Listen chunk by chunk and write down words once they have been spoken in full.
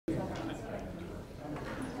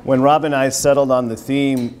When Rob and I settled on the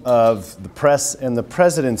theme of the press and the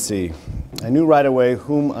presidency, I knew right away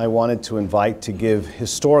whom I wanted to invite to give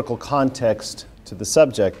historical context to the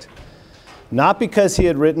subject. Not because he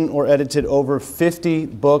had written or edited over 50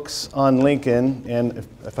 books on Lincoln, and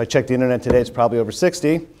if I check the internet today, it's probably over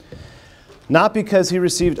 60. Not because he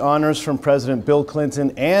received honors from President Bill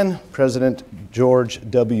Clinton and President George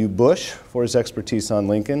W. Bush for his expertise on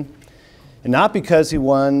Lincoln. And not because he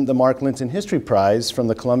won the Mark Linton History Prize from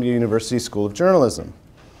the Columbia University School of Journalism,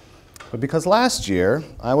 but because last year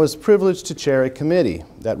I was privileged to chair a committee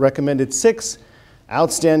that recommended 6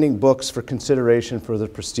 outstanding books for consideration for the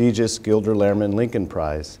prestigious Gilder Lehrman Lincoln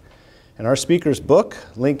Prize. And our speaker's book,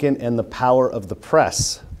 Lincoln and the Power of the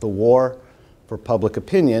Press, The War for Public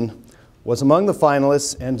Opinion, was among the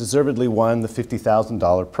finalists and deservedly won the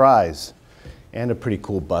 $50,000 prize. And a pretty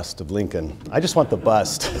cool bust of Lincoln. I just want the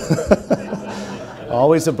bust.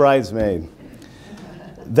 Always a bridesmaid.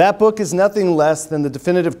 That book is nothing less than the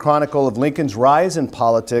definitive chronicle of Lincoln's rise in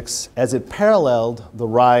politics as it paralleled the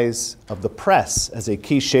rise of the press as a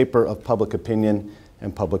key shaper of public opinion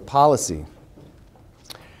and public policy.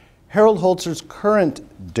 Harold Holtzer's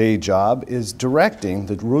current day job is directing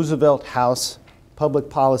the Roosevelt House Public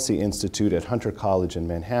Policy Institute at Hunter College in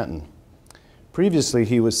Manhattan. Previously,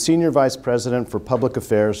 he was Senior Vice President for Public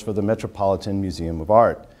Affairs for the Metropolitan Museum of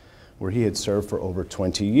Art, where he had served for over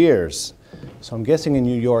 20 years. So I'm guessing in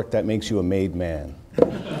New York that makes you a made man.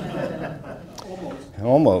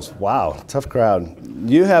 Almost. Wow, tough crowd.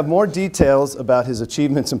 You have more details about his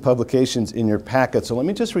achievements and publications in your packet, so let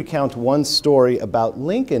me just recount one story about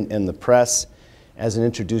Lincoln and the press as an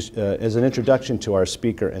introduction to our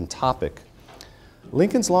speaker and topic.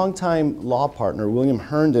 Lincoln's longtime law partner, William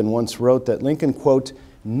Herndon, once wrote that Lincoln, quote,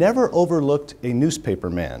 never overlooked a newspaper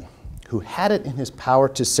man who had it in his power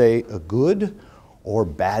to say a good or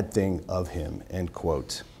bad thing of him, end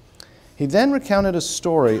quote. He then recounted a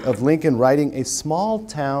story of Lincoln writing a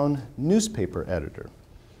small-town newspaper editor,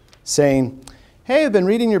 saying, hey, I've been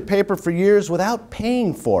reading your paper for years without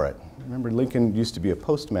paying for it. Remember, Lincoln used to be a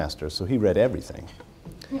postmaster, so he read everything.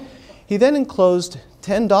 He then enclosed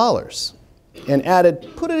 $10 and added,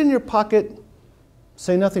 put it in your pocket,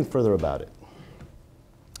 say nothing further about it.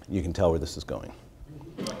 You can tell where this is going.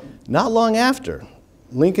 Not long after,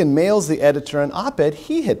 Lincoln mails the editor an op-ed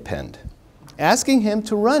he had penned, asking him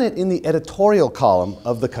to run it in the editorial column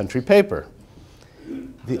of the country paper.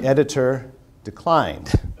 The editor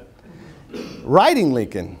declined, writing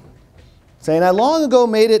Lincoln, saying, I long ago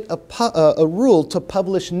made it a rule to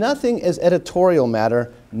publish nothing as editorial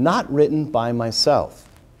matter not written by myself.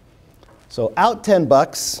 So out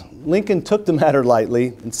 $10, Lincoln took the matter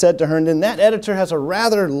lightly and said to Herndon, that editor has a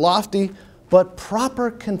rather lofty but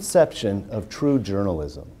proper conception of true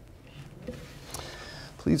journalism.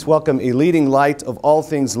 Please welcome a leading light of all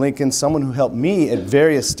things Lincoln, someone who helped me at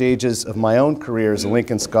various stages of my own career as a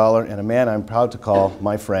Lincoln scholar, and a man I'm proud to call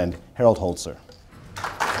my friend, Harold Holzer.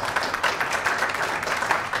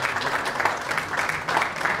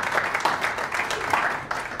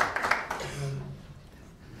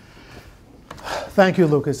 Thank you,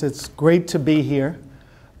 Lucas. It's great to be here.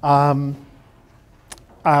 I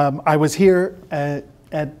was here at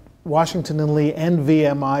Washington and Lee and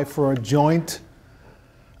VMI for a joint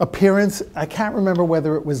appearance. I can't remember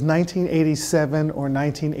whether it was 1987 or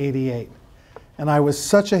 1988. And I was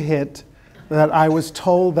such a hit that I was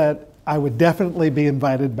told that I would definitely be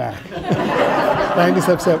invited back.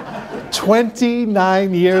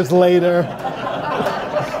 29 years later,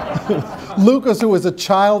 Lucas, who was a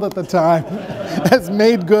child at the time, has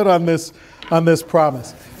made good on this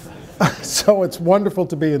promise. So it's wonderful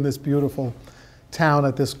to be in this beautiful town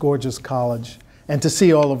at this gorgeous college and to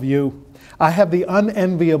see all of you. I have the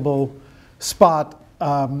unenviable spot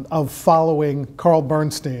of following Carl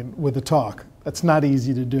Bernstein with a talk. That's not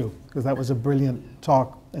easy to do because that was a brilliant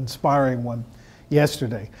talk, inspiring one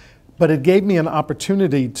yesterday. But it gave me an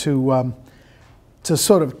opportunity to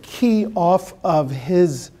sort of key off of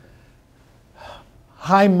his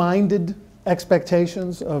high-minded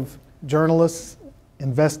expectations of journalists,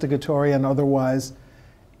 investigatory and otherwise,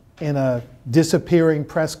 in a disappearing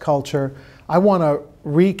press culture. I want to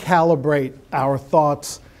recalibrate our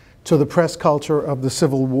thoughts to the press culture of the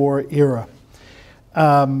Civil War era,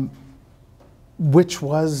 which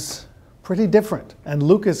was pretty different. And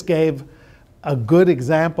Lucas gave a good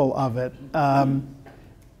example of it and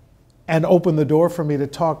opened the door for me to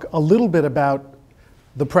talk a little bit about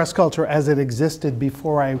the press culture as it existed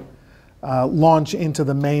before I launch into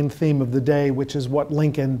the main theme of the day, which is what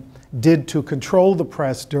Lincoln did to control the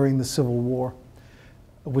press during the Civil War,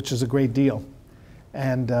 which is a great deal.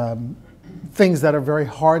 And things that are very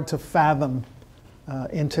hard to fathom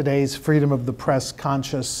in today's freedom of the press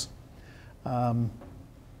conscious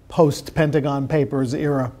post-Pentagon Papers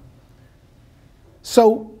era.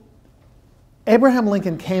 So Abraham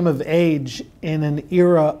Lincoln came of age in an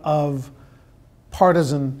era of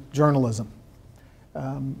partisan journalism.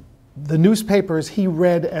 The newspapers he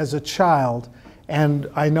read as a child, and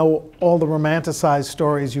I know all the romanticized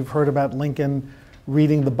stories you've heard about Lincoln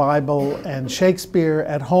reading the Bible and Shakespeare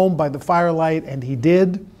at home by the firelight, and he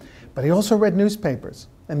did, but he also read newspapers.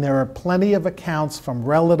 And there are plenty of accounts from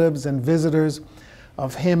relatives and visitors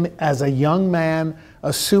of him as a young man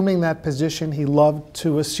assuming that position he loved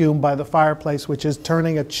to assume by the fireplace, which is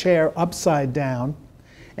turning a chair upside down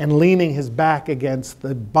and leaning his back against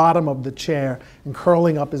the bottom of the chair and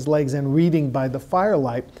curling up his legs and reading by the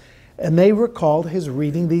firelight. And they recalled his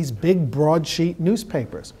reading these big broadsheet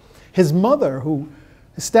newspapers. His mother,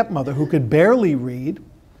 his stepmother, who could barely read,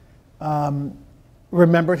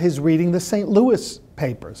 remembered his reading the St. Louis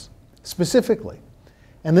papers specifically.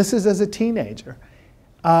 And this is as a teenager.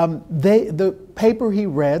 The paper he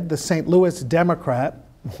read, the St. Louis Democrat,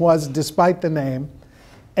 was, despite the name,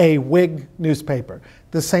 a Whig newspaper.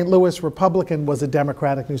 The St. Louis Republican was a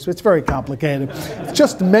Democratic newspaper. It's very complicated. It's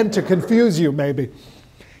just meant to confuse you, maybe.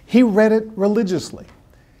 He read it religiously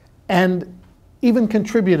and even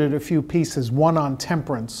contributed a few pieces, one on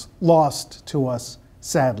temperance, lost to us,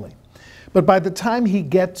 sadly. But by the time he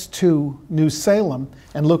gets to New Salem,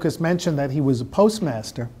 and Lucas mentioned that he was a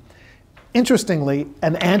postmaster, interestingly,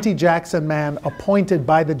 an anti-Jackson man appointed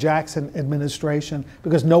by the Jackson administration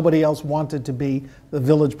because nobody else wanted to be the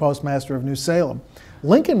village postmaster of New Salem.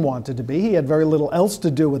 Lincoln wanted to be. He had very little else to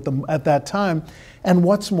do at that time. And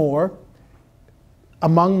what's more,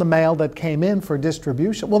 among the mail that came in for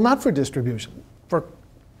distribution, well, not for distribution, for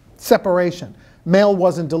separation. Mail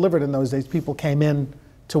wasn't delivered in those days. People came in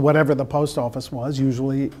to whatever the post office was,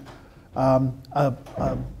 usually a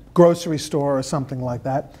grocery store or something like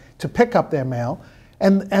that, to pick up their mail.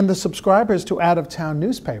 And the subscribers to out-of-town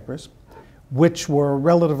newspapers, which were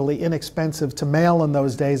relatively inexpensive to mail in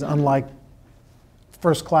those days, unlike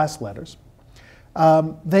first-class letters,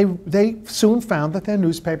 they soon found that their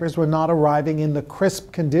newspapers were not arriving in the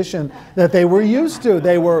crisp condition that they were used to.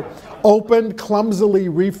 They were opened, clumsily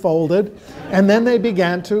refolded, and then they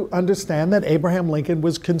began to understand that Abraham Lincoln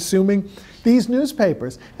was consuming these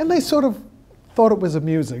newspapers, and they sort of thought it was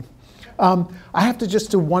amusing. I have to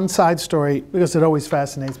just do one side story, because it always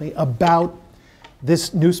fascinates me, about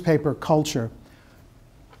this newspaper culture.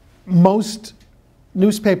 Most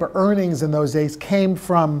newspaper earnings in those days came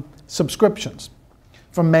from subscriptions,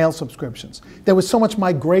 from mail subscriptions. There was so much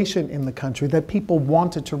migration in the country that people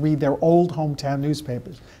wanted to read their old hometown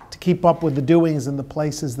newspapers to keep up with the doings in the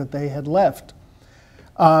places that they had left.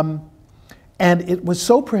 And it was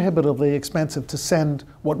so prohibitively expensive to send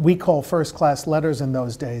what we call first-class letters in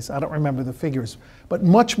those days. I don't remember the figures, but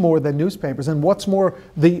much more than newspapers. And what's more,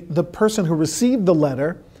 the person who received the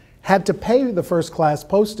letter had to pay the first-class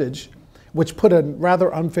postage, which put a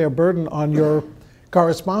rather unfair burden on your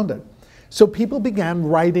correspondent. So people began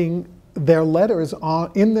writing their letters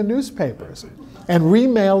in the newspapers and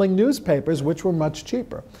remailing newspapers, which were much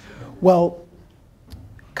cheaper. Well,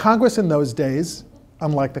 Congress in those days,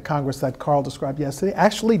 unlike the Congress that Carl described yesterday,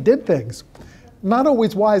 actually did things, not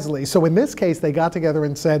always wisely. So in this case, they got together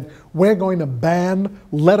and said, we're going to ban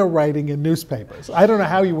letter writing in newspapers. I don't know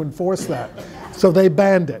how you enforce that. So they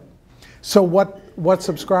banned it. So what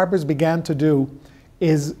subscribers began to do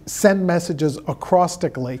is send messages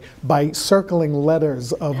acrostically by circling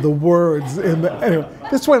letters of the words in the, anyway,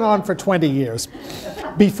 this went on for 20 years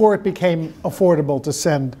before it became affordable to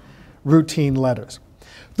send routine letters.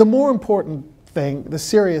 The more important thing, the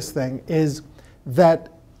serious thing, is that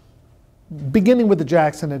beginning with the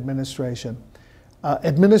Jackson administration,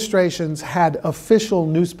 administrations had official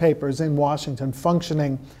newspapers in Washington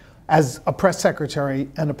functioning as a press secretary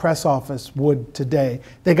and a press office would today.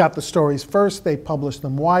 They got the stories first, they published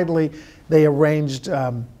them widely, they arranged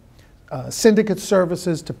syndicate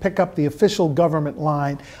services to pick up the official government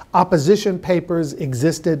line. Opposition papers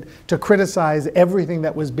existed to criticize everything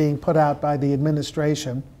that was being put out by the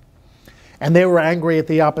administration. And they were angry at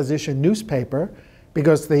the opposition newspaper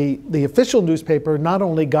because the official newspaper not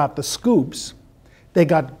only got the scoops, they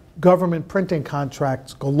got government printing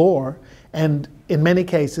contracts galore, and in many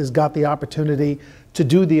cases got the opportunity to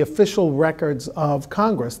do the official records of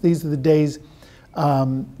Congress. These are the days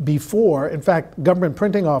before. In fact, Government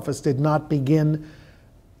Printing Office did not begin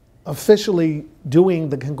officially doing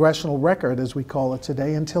the congressional record, as we call it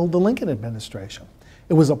today, until the Lincoln administration.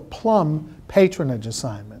 It was a plum patronage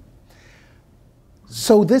assignment.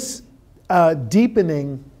 So this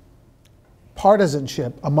deepening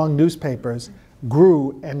partisanship among newspapers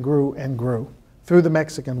grew and grew and grew through the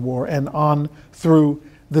Mexican War and on through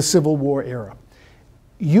the Civil War era.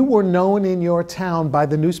 You were known in your town by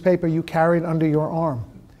the newspaper you carried under your arm.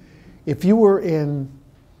 If you were in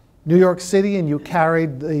New York City and you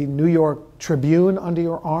carried the New York Tribune under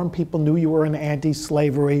your arm, people knew you were an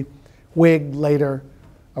anti-slavery Whig, later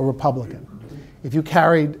a Republican. If you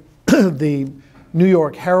carried the New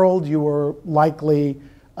York Herald, you were likely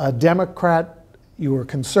a Democrat, you were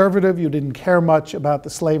conservative, you didn't care much about the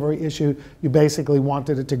slavery issue, you basically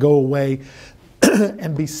wanted it to go away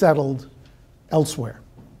and be settled elsewhere.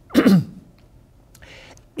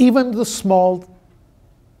 Even the small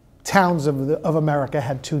towns of America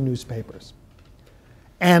had two newspapers.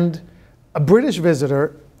 And a British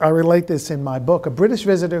visitor, I relate this in my book, a British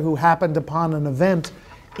visitor who happened upon an event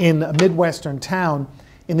in a Midwestern town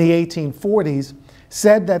in the 1840s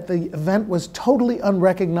said that the event was totally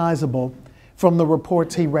unrecognizable from the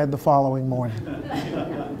reports he read the following morning.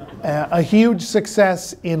 A huge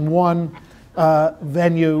success in one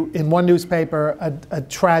venue, in one newspaper, a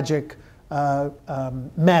tragic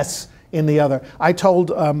mess in the other. I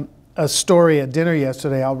told a story at dinner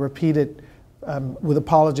yesterday. I'll repeat it with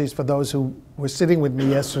apologies for those who were sitting with me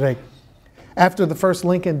yesterday. After the first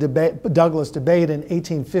Lincoln-Douglas debate in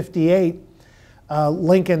 1858,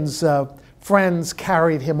 Lincoln's friends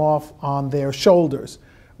carried him off on their shoulders,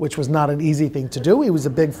 which was not an easy thing to do. He was a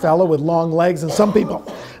big fellow with long legs, and some people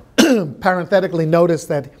parenthetically noticed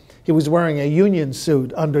that he was wearing a Union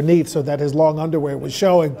suit underneath so that his long underwear was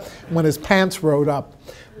showing when his pants rode up.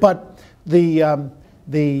 But the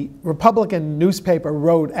Republican newspaper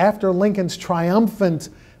wrote, after Lincoln's triumphant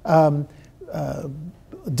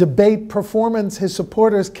debate performance, his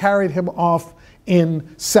supporters carried him off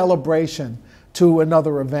in celebration to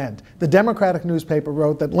another event. The Democratic newspaper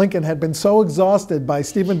wrote that Lincoln had been so exhausted by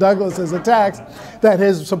Stephen Douglas's attacks that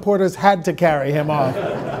his supporters had to carry him off.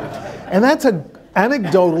 And that's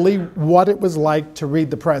anecdotally what it was like to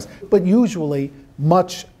read the press, but usually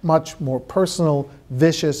much, much more personal,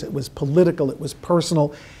 vicious. It was political, it was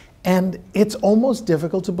personal, and it's almost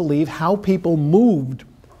difficult to believe how people moved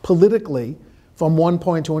politically from one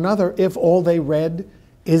point to another if all they read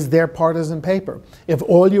is their partisan paper. If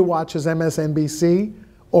all you watch is MSNBC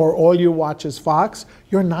or all you watch is Fox,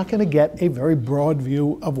 you're not going to get a very broad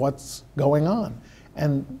view of what's going on.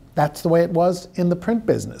 And that's the way it was in the print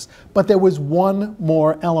business. But there was one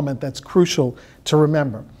more element that's crucial to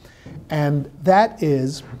remember, and that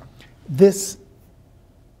is this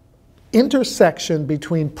intersection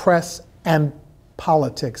between press and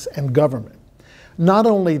politics and government. Not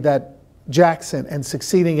only that Jackson and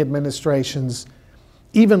succeeding administrations,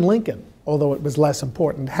 even Lincoln, although it was less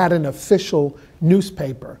important, had an official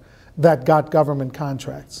newspaper that got government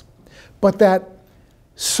contracts, but that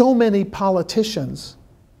so many politicians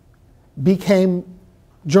became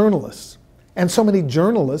journalists, and so many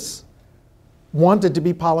journalists wanted to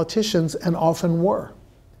be politicians and often were.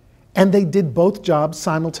 And they did both jobs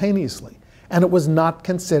simultaneously, and it was not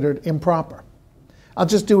considered improper. I'll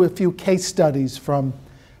just do a few case studies from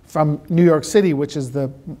New York City, which is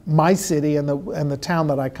my city and the town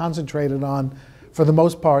that I concentrated on for the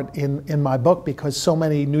most part in my book, because so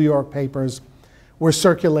many New York papers were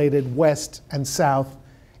circulated west and south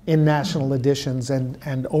in national editions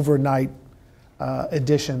and overnight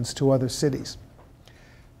editions to other cities.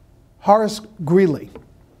 Horace Greeley,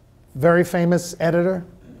 very famous editor,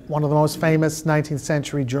 one of the most famous 19th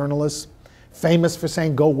century journalists, famous for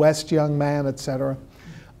saying, "Go west, young man," etc.,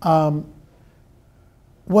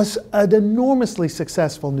 was an enormously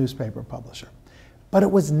successful newspaper publisher. But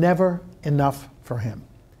it was never enough for him.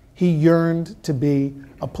 He yearned to be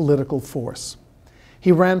a political force.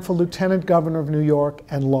 He ran for lieutenant governor of New York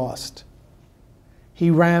and lost. He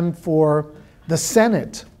ran for the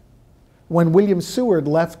Senate when William Seward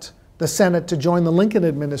left the Senate to join the Lincoln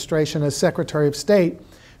administration as Secretary of State.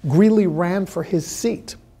 Greeley ran for his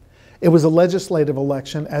seat. It was a legislative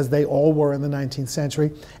election, as they all were in the 19th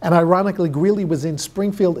century. And ironically, Greeley was in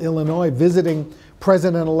Springfield, Illinois, visiting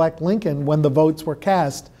President-elect Lincoln when the votes were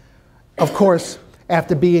cast. Of course,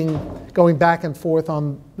 after going back and forth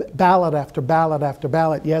on ballot after ballot after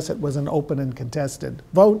ballot, yes, it was an open and contested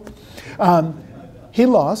vote. He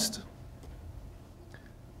lost.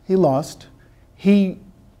 He lost.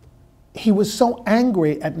 He was so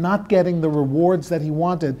angry at not getting the rewards that he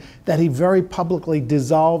wanted that he very publicly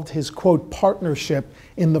dissolved his, quote, partnership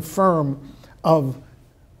in the firm of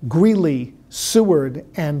Greeley, Seward,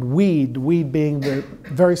 and Weed being the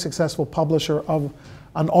very successful publisher of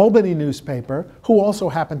an Albany newspaper, who also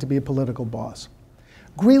happened to be a political boss.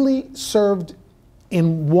 Greeley served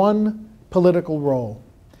in one political role.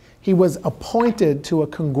 He was appointed to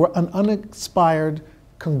an unexpired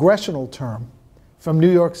congressional term from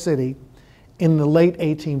New York City in the late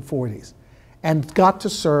 1840s and got to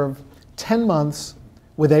serve 10 months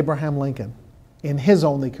with Abraham Lincoln in his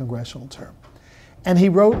only congressional term. And he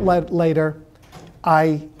wrote later,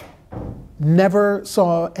 I never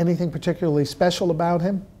saw anything particularly special about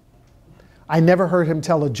him. I never heard him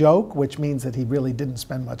tell a joke, which means that he really didn't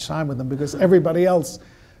spend much time with them because everybody else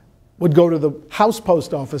would go to the house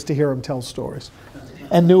post office to hear him tell stories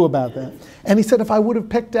and knew about that. And he said, if I would have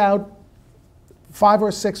picked out 5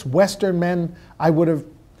 or 6 Western men I would have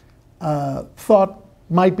thought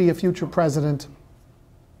might be a future president,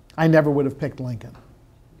 I never would have picked Lincoln.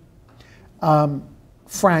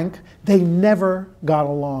 Frank, they never got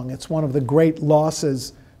along. It's one of the great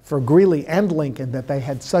losses for Greeley and Lincoln that they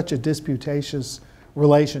had such a disputatious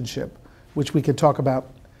relationship, which we could talk about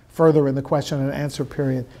further in the question and answer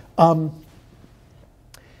period.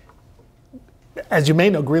 As you may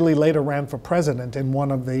know, Greeley later ran for president in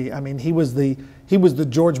one of the, I mean, he was the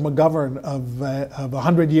George McGovern of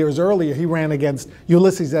 100 years earlier. He ran against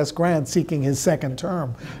Ulysses S. Grant seeking his second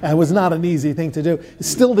term. And it was not an easy thing to do. He's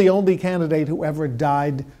still the only candidate who ever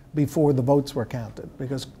died before the votes were counted,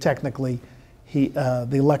 because technically the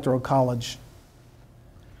Electoral College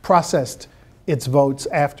processed its votes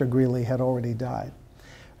after Greeley had already died.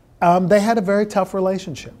 They had a very tough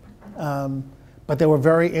relationship. But they were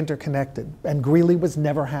very interconnected, and Greeley was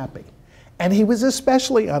never happy. And he was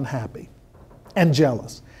especially unhappy and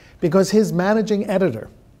jealous because his managing editor,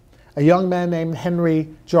 a young man named Henry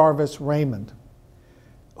Jarvis Raymond,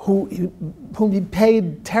 whom he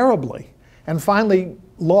paid terribly and finally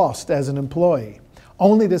lost as an employee,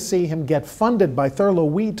 only to see him get funded by Thurlow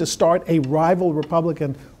Weed to start a rival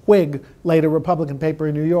Republican Whig, later Republican paper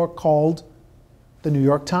in New York called the New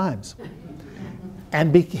York Times.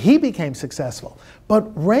 And he became successful. But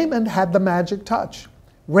Raymond had the magic touch.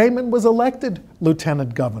 Raymond was elected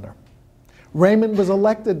lieutenant governor. Raymond was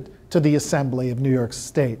elected to the Assembly of New York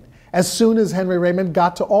State. As soon as Henry Raymond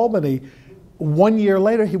got to Albany, 1 year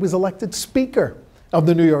later, he was elected Speaker of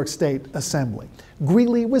the New York State Assembly.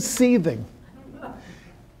 Greeley was seething.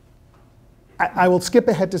 I will skip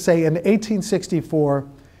ahead to say in 1864,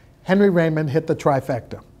 Henry Raymond hit the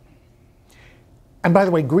trifecta. And by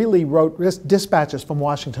the way, Greeley wrote dispatches from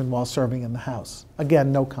Washington while serving in the House.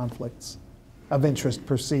 Again, no conflicts of interest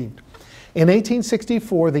perceived. In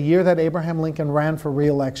 1864, the year that Abraham Lincoln ran for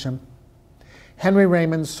re-election, Henry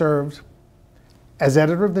Raymond served as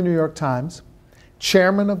editor of the New York Times,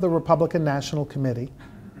 chairman of the Republican National Committee,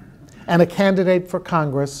 and a candidate for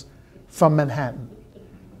Congress from Manhattan.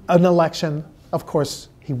 An election, of course,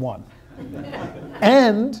 he won.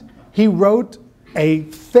 And he wrote a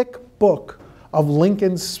thick book of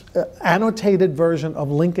Lincoln's annotated version of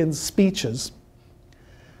Lincoln's speeches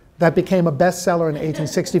that became a bestseller in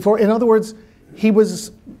 1864. In other words, he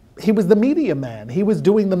was the media man. He was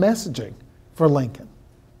doing the messaging for Lincoln.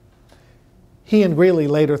 He and Greeley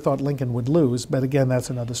later thought Lincoln would lose, but again, that's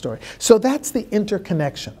another story. So that's the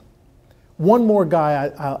interconnection. One more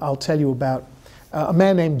guy I'll tell you about, a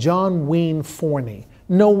man named John Ween Forney.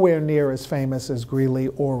 Nowhere near as famous as Greeley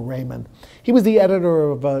or Raymond. He was the editor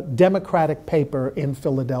of a Democratic paper in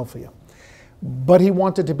Philadelphia. But he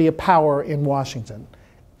wanted to be a power in Washington.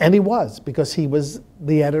 And he was, because he was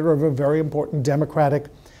the editor of a very important Democratic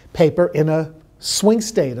paper in a swing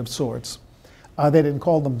state of sorts. They didn't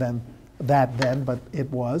call them that then, but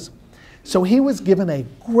it was. So he was given a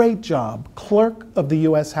great job, clerk of the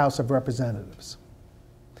U.S. House of Representatives.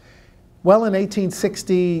 Well, in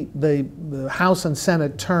 1860, the House and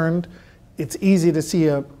Senate turned. It's easy to see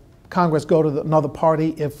a Congress go to another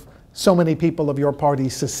party if so many people of your party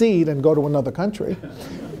secede and go to another country,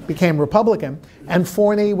 became Republican. And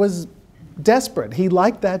Forney was desperate. He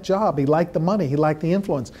liked that job. He liked the money. He liked the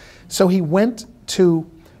influence. So he went to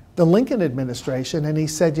the Lincoln administration and he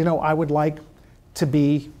said, you know, I would like to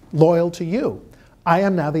be loyal to you. I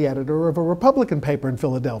am now the editor of a Republican paper in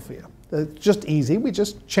Philadelphia. It's just easy. We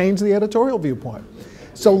just changed the editorial viewpoint.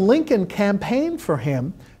 So Lincoln campaigned for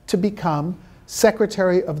him to become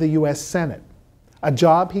Secretary of the U.S. Senate, a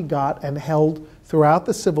job he got and held throughout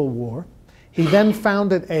the Civil War. He then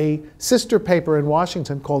founded a sister paper in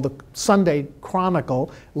Washington called the Sunday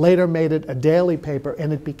Chronicle, later made it a daily paper,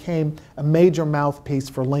 and it became a major mouthpiece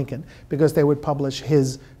for Lincoln because they would publish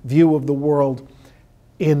his view of the world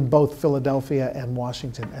in both Philadelphia and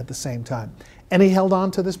Washington at the same time. And he held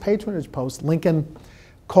on to this patronage post. Lincoln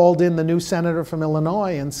called in the new senator from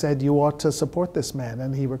Illinois and said, you ought to support this man.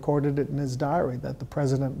 And he recorded it in his diary that the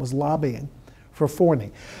president was lobbying for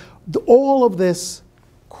Forney. All of this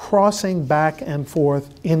crossing back and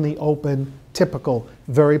forth in the open typical,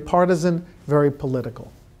 very partisan, very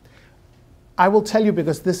political. I will tell you,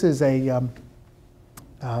 because this is an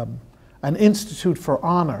institute for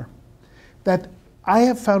honor, that I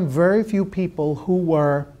have found very few people who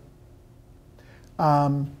were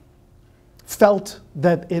felt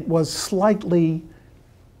that it was slightly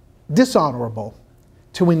dishonorable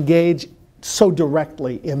to engage so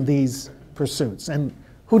directly in these pursuits. And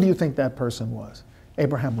who do you think that person was?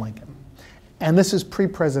 Abraham Lincoln. And this is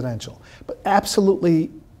pre-presidential. But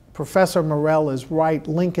absolutely, Professor Morell is right.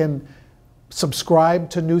 Lincoln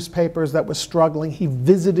subscribed to newspapers that were struggling. He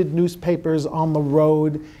visited newspapers on the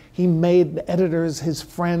road. He made the editors his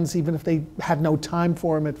friends, even if they had no time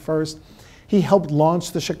for him at first. He helped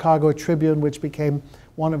launch the Chicago Tribune, which became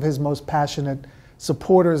one of his most passionate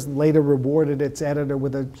supporters, and later rewarded its editor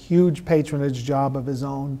with a huge patronage job of his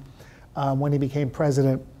own when he became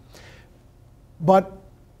president. But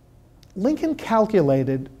Lincoln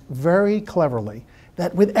calculated very cleverly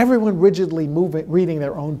that with everyone rigidly reading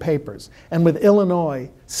their own papers, and with Illinois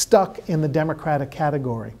stuck in the Democratic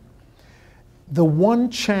category, the one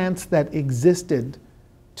chance that existed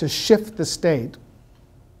to shift the state,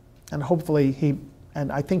 and hopefully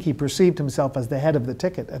I think he perceived himself as the head of the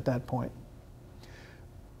ticket at that point,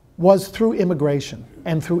 was through immigration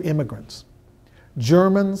and through immigrants.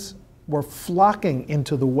 Germans were flocking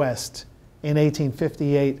into the West in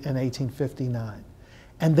 1858 and 1859,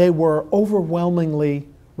 and they were overwhelmingly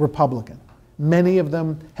Republican. Many of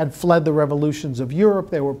them had fled the revolutions of Europe.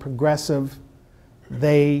 They were progressive.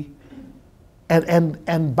 And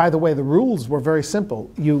by the way, the rules were very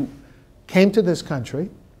simple. You came to this country,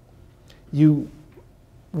 you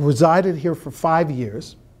resided here for 5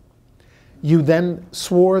 years, you then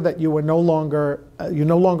swore that you were no longer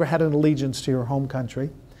had an allegiance to your home country,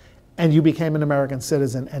 and you became an American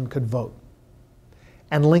citizen and could vote.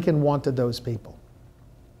 And Lincoln wanted those people.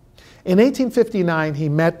 In 1859, he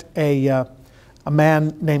met a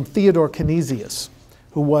man named Theodore Canisius,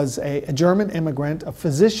 who was a German immigrant, a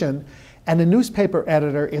physician, and a newspaper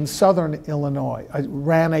editor in southern Illinois.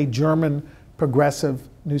 Ran a German progressive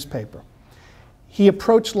newspaper. He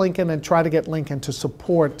approached Lincoln and tried to get Lincoln to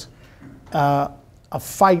support a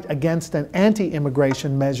fight against an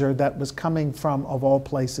anti-immigration measure that was coming from, of all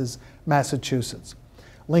places, Massachusetts.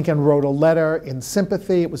 Lincoln wrote a letter in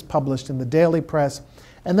sympathy. It was published in the daily press.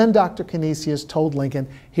 And then Dr. Canisius told Lincoln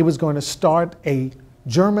he was going to start a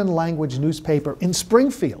German language newspaper in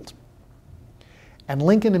Springfield. And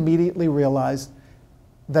Lincoln immediately realized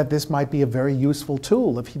that this might be a very useful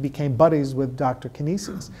tool if he became buddies with Dr.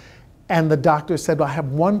 Canisius. And the doctor said, well, I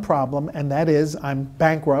have one problem, and that is I'm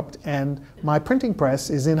bankrupt and my printing press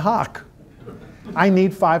is in hock. I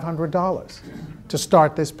need $500 to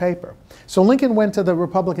start this paper. So Lincoln went to the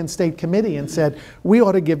Republican State Committee and said, we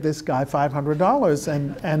ought to give this guy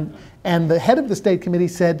 $500. And the head of the State Committee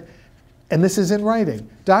said, and this is in writing,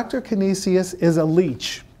 Dr. Canisius is a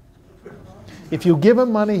leech. If you give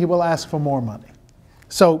him money, he will ask for more money.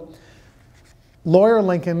 So lawyer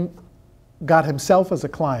Lincoln got himself as a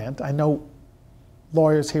client. I know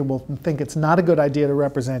lawyers here will think it's not a good idea to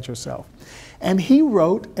represent yourself. And he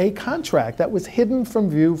wrote a contract that was hidden from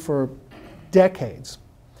view for decades.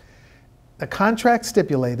 The contract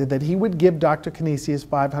stipulated that he would give Dr. Canisius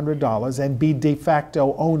 $500 and be de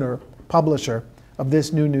facto owner, publisher of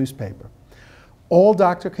this new newspaper. All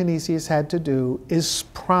Dr. Canisius had to do is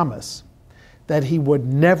promise that he would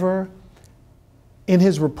never, in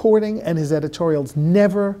his reporting and his editorials,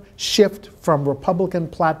 never shift from Republican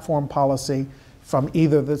platform policy from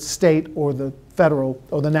either the state or the federal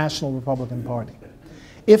or the National Republican Party.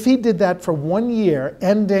 If he did that for 1 year,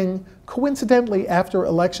 ending coincidentally after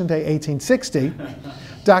Election Day 1860,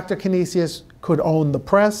 Dr. Canisius could own the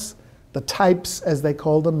press, the types as they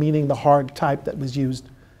called them, meaning the hard type that was used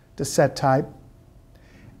to set type,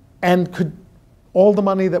 and all the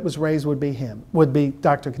money that was raised would be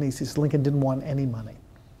Dr. Canisius. Lincoln didn't want any money.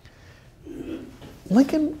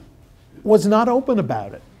 Lincoln was not open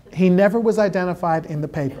about it. He never was identified in the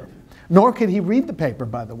paper. Nor could he read the paper,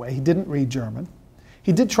 by the way. He didn't read German.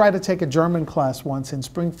 He did try to take a German class once in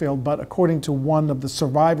Springfield, but according to one of the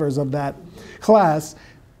survivors of that class,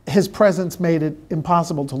 his presence made it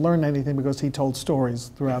impossible to learn anything because he told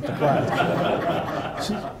stories throughout the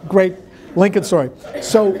class. Great Lincoln story.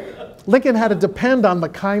 So Lincoln had to depend on the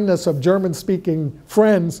kindness of German-speaking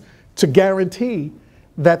friends to guarantee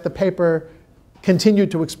that the paper continued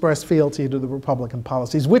to express fealty to the Republican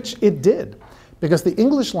policies, which it did, because the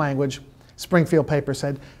English language Springfield paper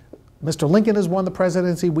said, Mr. Lincoln has won the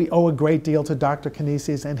presidency. We owe a great deal to Dr.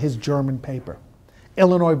 Canisius and his German paper.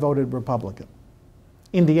 Illinois voted Republican.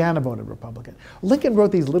 Indiana voted Republican. Lincoln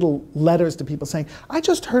wrote these little letters to people saying, I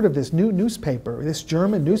just heard of this new newspaper, this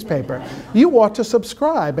German newspaper. You ought to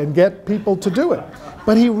subscribe and get people to do it.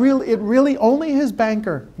 But it really only his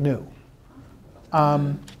banker knew.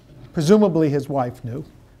 Presumably his wife knew.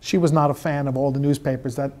 She was not a fan of all the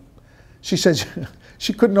newspapers that, she said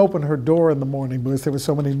she couldn't open her door in the morning because there were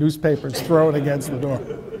so many newspapers thrown against the door.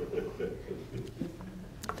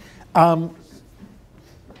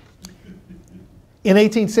 In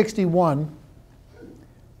 1861,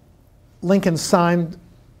 Lincoln signed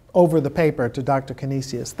over the paper to Dr.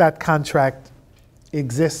 Canisius. That contract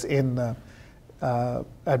exists in at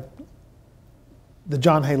the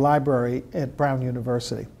John Hay Library at Brown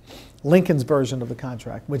University. Lincoln's version of the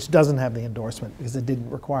contract, which doesn't have the endorsement because it didn't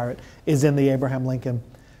require it, is in the Abraham Lincoln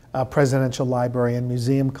Presidential Library and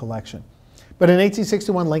Museum collection. But in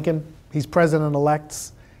 1861, Lincoln, he's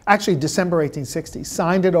president-elect, actually December 1860,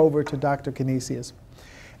 signed it over to Dr. Canisius.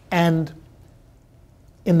 And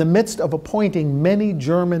in the midst of appointing many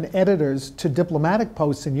German editors to diplomatic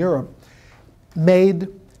posts in Europe, made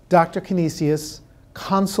Dr. Canisius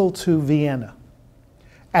consul to Vienna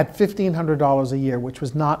at $1,500 a year, which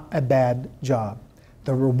was not a bad job.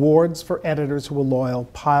 The rewards for editors who were loyal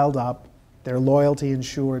piled up, their loyalty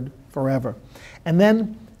ensured forever. And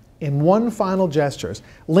then, in one final gesture,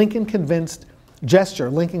 Lincoln convinced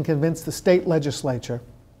the state legislature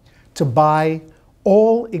to buy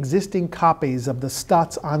all existing copies of the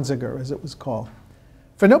Staatsanzeiger, as it was called,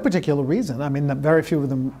 for no particular reason. I mean, very few of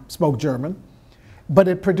them spoke German, but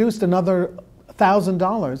it produced another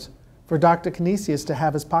 $1,000 for Dr. Canisius to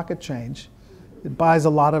have his pocket change. It buys a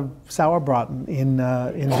lot of Sauerbraten in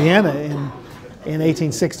Vienna in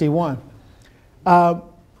 1861.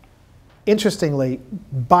 Interestingly,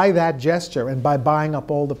 by that gesture and by buying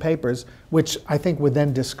up all the papers, which I think were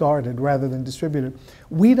then discarded rather than distributed,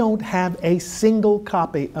 we don't have a single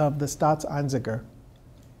copy of the Staatsanzeiger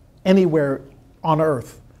anywhere on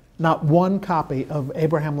earth. Not one copy of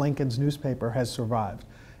Abraham Lincoln's newspaper has survived.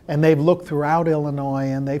 And they've looked throughout Illinois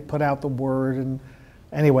and they've put out the word. And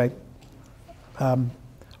anyway,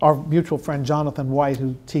 our mutual friend Jonathan White,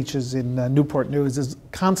 who teaches in Newport News, is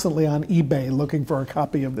constantly on eBay looking for a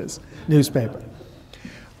copy of this newspaper.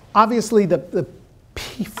 Obviously, the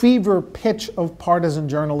fever pitch of partisan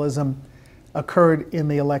journalism occurred in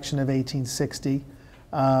the election of 1860.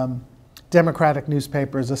 Democratic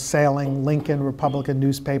newspapers assailing Lincoln, Republican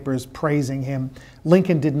newspapers praising him.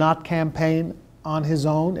 Lincoln did not campaign on his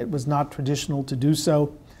own. It was not traditional to do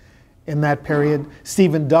so in that period.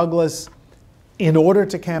 Stephen Douglas, in order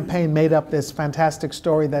to campaign, made up this fantastic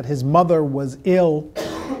story that his mother was ill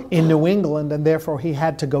in New England and therefore he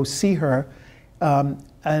had to go see her.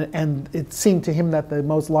 And it seemed to him that the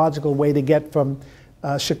most logical way to get from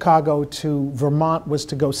Chicago to Vermont was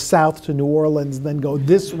to go south to New Orleans, then go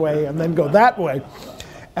this way and then go that way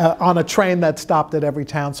on a train that stopped at every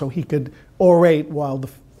town so he could orate while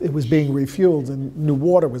it was being refueled and new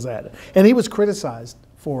water was added. And he was criticized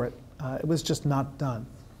for it. It was just not done.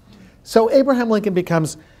 So Abraham Lincoln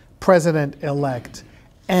becomes president-elect.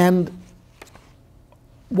 And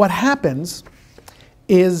what happens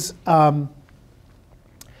is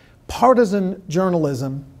partisan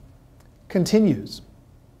journalism continues.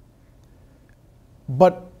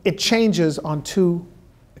 But it changes on two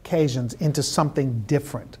occasions into something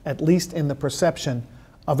different, at least in the perception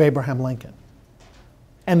of Abraham Lincoln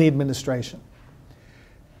and the administration.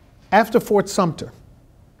 After Fort Sumter,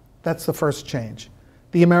 that's the first change.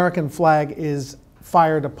 The American flag is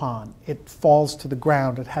fired upon. It falls to the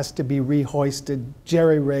ground. It has to be rehoisted,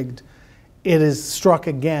 jerry-rigged. It is struck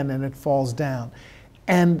again and it falls down.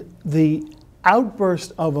 And the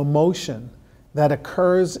outburst of emotion that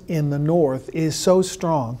occurs in the North is so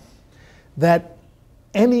strong that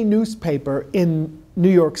any newspaper in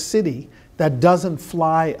New York City that doesn't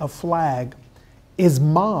fly a flag is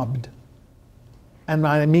mobbed. And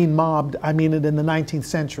when I mean mobbed, I mean it in the 19th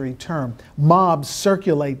century term. Mobs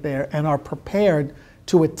circulate there and are prepared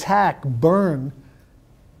to attack, burn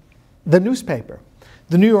the newspaper.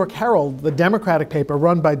 The New York Herald, the Democratic paper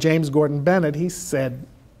run by James Gordon Bennett, he said,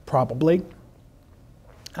 probably,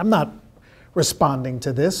 I'm not responding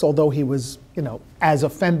to this, although he was, as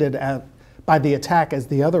offended by the attack as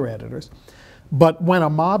the other editors. But when a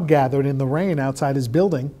mob gathered in the rain outside his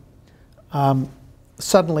building,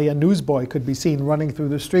 suddenly a newsboy could be seen running through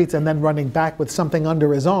the streets and then running back with something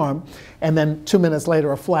under his arm, and then 2 minutes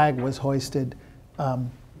later a flag was hoisted,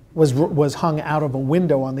 was hung out of a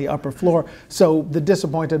window on the upper floor. So the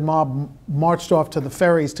disappointed mob marched off to the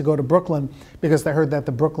ferries to go to Brooklyn because they heard that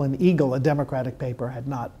the Brooklyn Eagle, a Democratic paper, had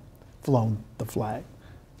not flown the flag.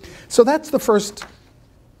 So that's the first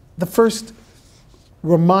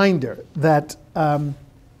reminder that, that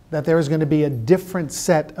there is going to be a different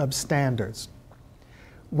set of standards.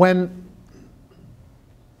 When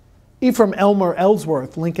Ephraim Elmer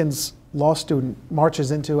Ellsworth, Lincoln's law student,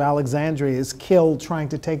 marches into Alexandria, is killed trying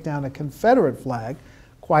to take down a Confederate flag,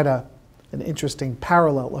 quite an interesting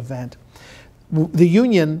parallel event. The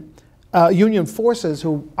Union forces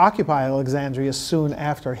who occupy Alexandria soon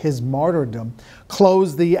after his martyrdom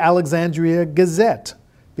closed the Alexandria Gazette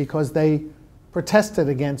because they protested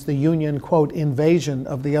against the Union, quote, invasion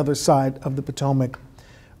of the other side of the Potomac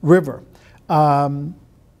River.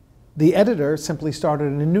 The editor simply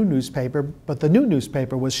started a new newspaper, but the new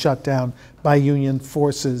newspaper was shut down by Union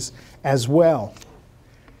forces as well.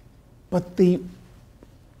 But the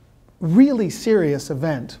really serious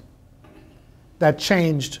event that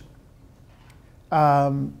changed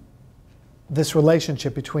this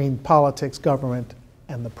relationship between politics, government,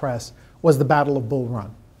 and the press was the Battle of Bull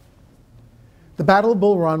Run. The Battle of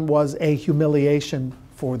Bull Run was a humiliation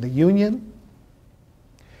for the Union,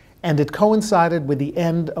 and it coincided with the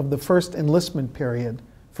end of the first enlistment period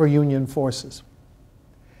for Union forces,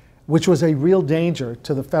 which was a real danger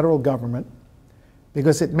to the federal government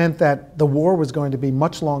because it meant that the war was going to be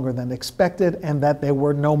much longer than expected and that there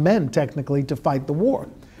were no men technically to fight the war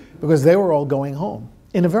because they were all going home,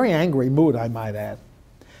 in a very angry mood, I might add.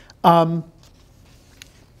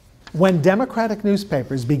 When Democratic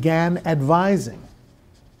newspapers began advising,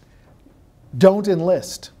 don't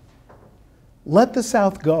enlist, let the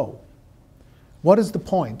South go, what is the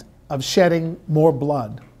point of shedding more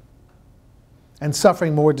blood and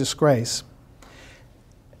suffering more disgrace?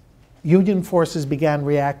 Union forces began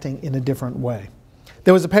reacting in a different way.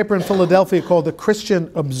 There was a paper in Philadelphia called the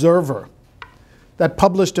Christian Observer that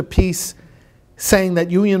published a piece saying that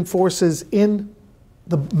Union forces in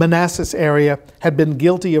the Manassas area had been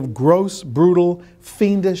guilty of gross, brutal,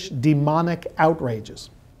 fiendish, demonic outrages,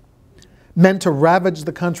 meant to ravage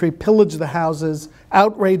the country, pillage the houses,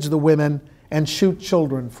 outrage the women, and shoot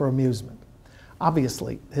children for amusement.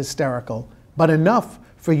 Obviously hysterical, but enough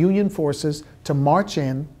for Union forces to march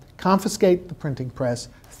in, confiscate the printing press,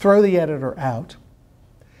 throw the editor out,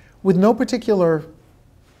 with no particular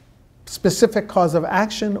specific cause of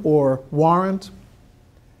action or warrant,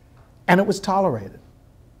 and it was tolerated.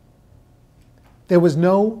 There was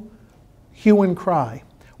no hue and cry.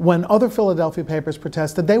 When other Philadelphia papers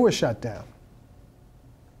protested, they were shut down.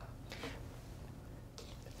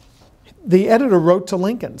 The editor wrote to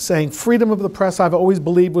Lincoln saying, "Freedom of the press I've always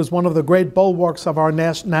believed was one of the great bulwarks of our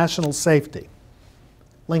national safety."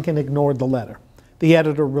 Lincoln ignored the letter. The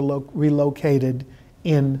editor relocated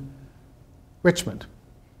in Richmond.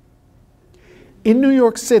 In New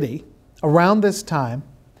York City, around this time,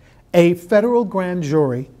 a federal grand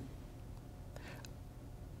jury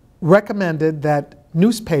recommended that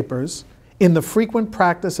newspapers, in the frequent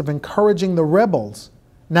practice of encouraging the rebels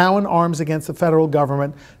now in arms against the federal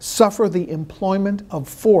government, suffer the employment of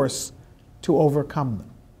force to overcome them.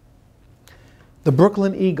 The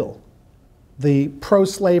Brooklyn Eagle, the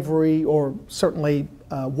pro-slavery or certainly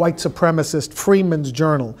white supremacist Freeman's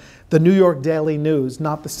Journal, the New York Daily News,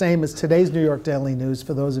 not the same as today's New York Daily News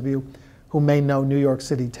for those of you who may know New York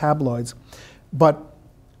City tabloids, but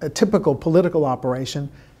a typical political operation.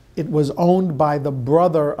 It was owned by the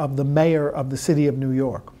brother of the mayor of the city of New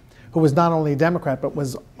York, who was not only a Democrat, but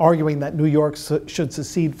was arguing that New York should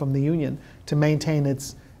secede from the Union to maintain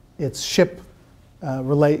its ship,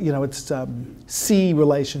 its sea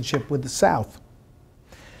relationship with the South.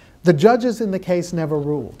 The judges in the case never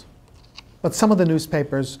ruled, but some of the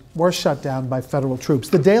newspapers were shut down by federal troops.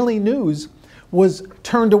 The Daily News was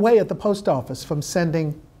turned away at the post office from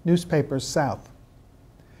sending newspapers south.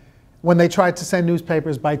 When they tried to send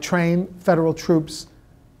newspapers by train, federal troops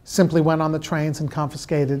simply went on the trains and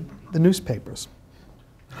confiscated the newspapers.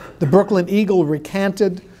 The Brooklyn Eagle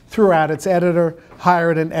recanted, threw out its editor,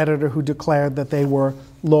 hired an editor who declared that they were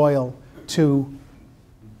loyal to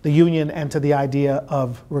the Union and to the idea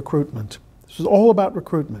of recruitment. This was all about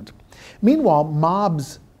recruitment. Meanwhile,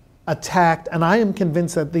 mobs attacked, and I am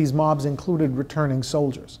convinced that these mobs included returning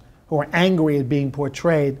soldiers who were angry at being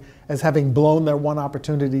portrayed as having blown their one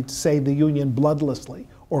opportunity to save the Union bloodlessly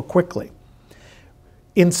or quickly.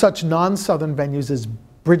 In such non-Southern venues as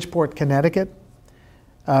Bridgeport, Connecticut,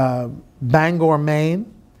 Bangor,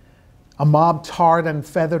 Maine, a mob tarred and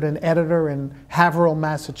feathered an editor in Haverhill,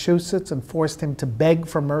 Massachusetts, and forced him to beg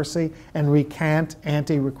for mercy and recant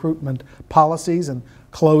anti-recruitment policies and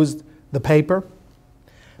closed the paper.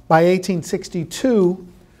 By 1862,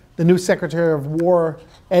 the new Secretary of War,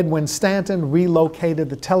 Edwin Stanton, relocated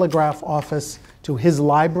the telegraph office to his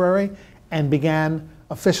library and began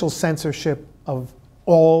official censorship of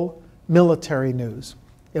all military news.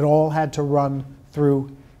 It all had to run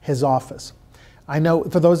through his office. I know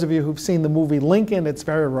for those of you who've seen the movie Lincoln, it's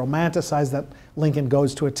very romanticized that Lincoln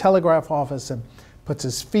goes to a telegraph office and puts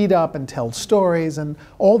his feet up and tells stories, and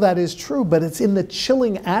all that is true, but it's in the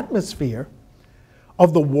chilling atmosphere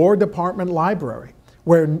of the War Department library,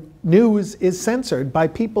 where news is censored by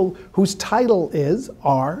people whose titles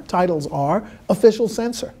are official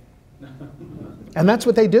censor. And that's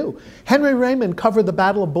what they do. Henry Raymond covered the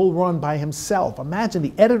Battle of Bull Run by himself. Imagine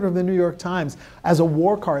the editor of the New York Times as a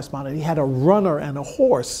war correspondent. He had a runner and a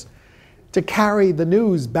horse to carry the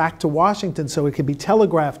news back to Washington so it could be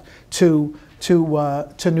telegraphed to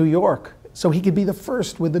New York, so he could be the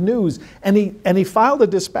first with the news. And he filed a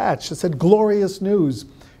dispatch that said, "Glorious news.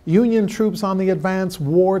 Union troops on the advance,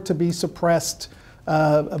 war to be suppressed,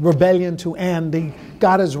 rebellion to end." He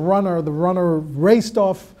got his runner. The runner raced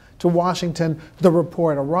off to Washington. The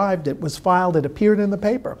report arrived. It was filed. It appeared in the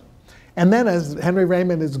paper. And then as Henry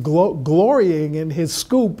Raymond is glorying in his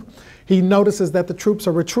scoop, he notices that the troops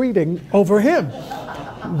are retreating over him.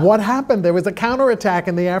 What happened? There was a counterattack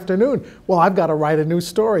in the afternoon. Well, I've got to write a new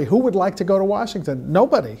story. Who would like to go to Washington?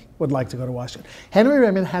 Nobody would like to go to Washington. Henry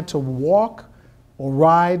Raymond had to walk or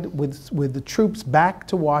ride with the troops back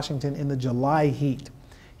to Washington in the July heat.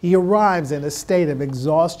 He arrives in a state of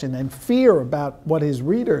exhaustion and fear about what his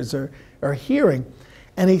readers are hearing,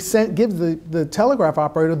 and he gives the telegraph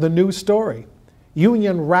operator the new story.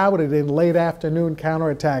 Union routed in late afternoon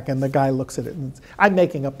counterattack, and the guy looks at it, and I'm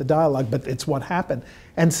making up the dialogue, but it's what happened,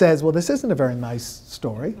 and says, "Well, this isn't a very nice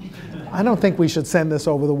story. I don't think we should send this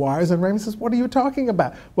over the wires." And Raymond says, "What are you talking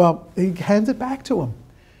about?" Well, he hands it back to him.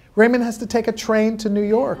 Raymond has to take a train to New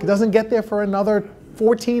York. He doesn't get there for another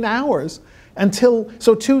 14 hours until,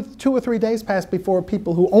 so two or 3 days passed before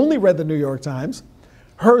people who only read the New York Times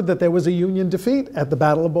heard that there was a Union defeat at the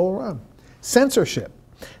Battle of Bull Run. Censorship.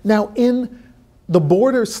 Now, in the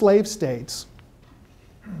border slave states,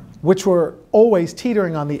 which were always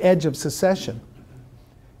teetering on the edge of secession,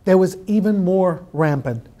 there was even more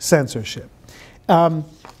rampant censorship.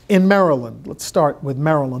 In Maryland, let's start with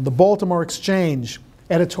Maryland, the Baltimore Exchange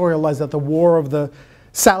editorialized that the War of the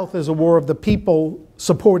South is a war of the people,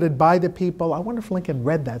 supported by the people. I wonder if Lincoln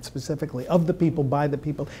read that specifically, of the people, by the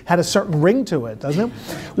people. Had a certain ring to it, doesn't it?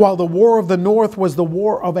 While the War of the North was the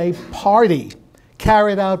war of a party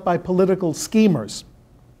carried out by political schemers.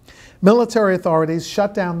 Military authorities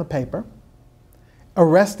shut down the paper,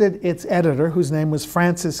 arrested its editor, whose name was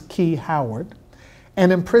Francis Key Howard,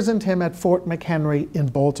 and imprisoned him at Fort McHenry in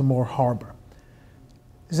Baltimore Harbor.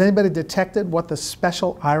 Has anybody detected what the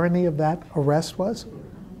special irony of that arrest was?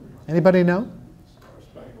 Anybody know?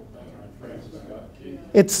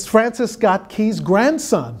 It's Francis Scott Key's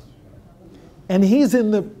grandson. And he's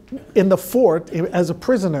in the fort as a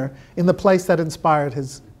prisoner in the place that inspired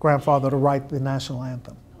his grandfather to write the national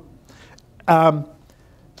anthem.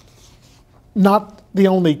 Not the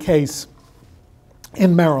only case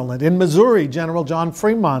in Maryland. In Missouri, General John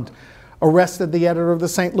Fremont arrested the editor of the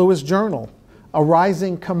St. Louis Journal. A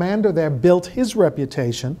rising commander there built his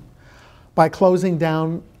reputation by closing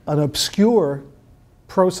down an obscure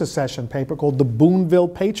pro-secession paper called the Boonville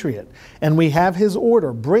Patriot. And we have his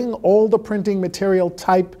order: bring all the printing material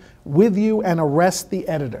type with you and arrest the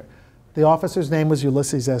editor. The officer's name was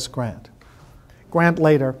Ulysses S. Grant. Grant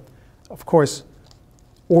later, of course,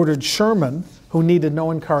 ordered Sherman, who needed no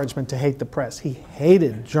encouragement to hate the press, he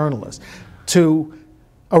hated journalists, to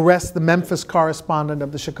arrest the Memphis correspondent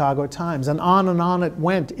of the Chicago Times. And on it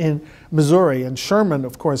went in Missouri. And Sherman,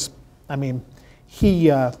 of course, I mean, he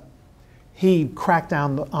cracked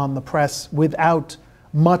down on the press without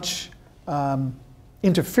much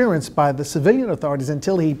interference by the civilian authorities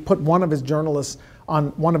until he put one of his journalists on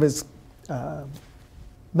one of his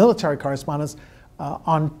military correspondents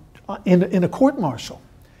in a court-martial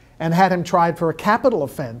and had him tried for a capital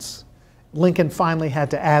offense. Lincoln finally had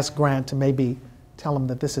to ask Grant to maybe tell him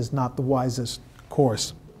that this is not the wisest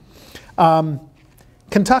course.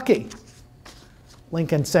 Kentucky.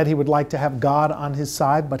 Lincoln said he would like to have God on his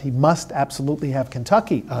side, but he must absolutely have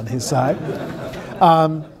Kentucky on his side.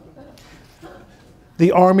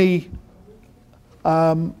 The Army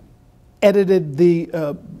edited the,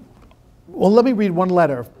 well, let me read one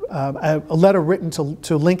letter, a letter written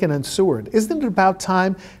to Lincoln and Seward. "Isn't it about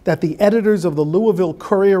time that the editors of the Louisville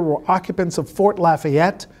Courier were occupants of Fort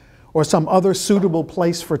Lafayette or some other suitable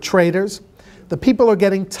place for traitors? The people are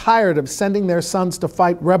getting tired of sending their sons to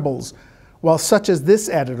fight rebels, while such as this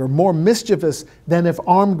editor, more mischievous than if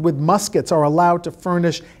armed with muskets, are allowed to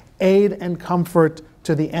furnish aid and comfort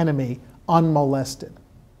to the enemy unmolested."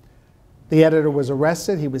 The editor was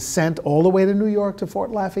arrested. He was sent all the way to New York to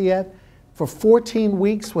Fort Lafayette. for 14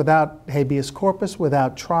 weeks without habeas corpus,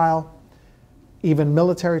 without trial, even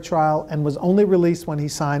military trial, and was only released when he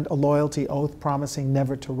signed a loyalty oath promising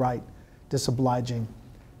never to write disobliging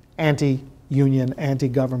anti-union,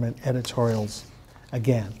 anti-government editorials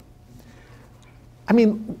again. I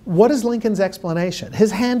mean, what is Lincoln's explanation? His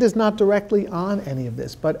hand is not directly on any of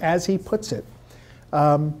this, but as he puts it,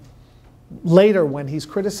 later when he's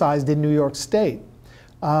criticized in New York State,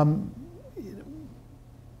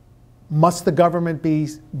 must the government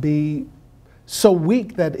be so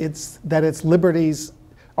weak that its liberties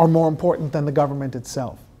are more important than the government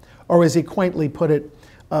itself? Or as he quaintly put it,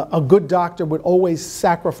 a good doctor would always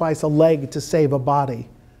sacrifice a leg to save a body,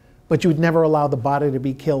 but you would never allow the body to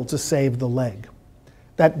be killed to save the leg.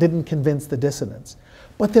 That didn't convince the dissidents.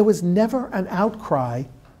 But there was never an outcry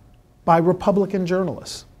by Republican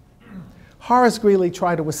journalists. Horace Greeley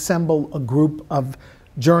tried to assemble a group of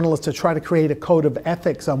journalists to try to create a code of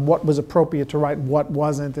ethics on what was appropriate to write and what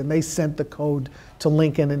wasn't, and they sent the code to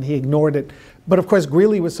Lincoln and he ignored it. But of course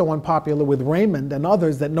Greeley was so unpopular with Raymond and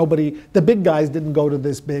others that the big guys didn't go to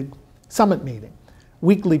this big summit meeting.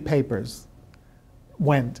 Weekly papers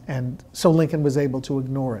went, and so Lincoln was able to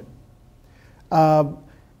ignore it.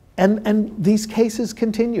 And these cases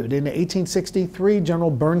continued. In 1863,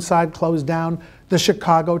 General Burnside closed down the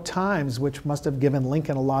Chicago Times, which must have given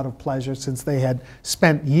Lincoln a lot of pleasure since they had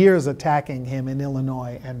spent years attacking him in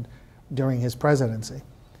Illinois and during his presidency.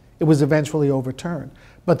 It was eventually overturned.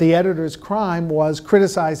 But the editor's crime was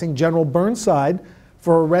criticizing General Burnside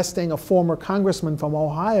for arresting a former congressman from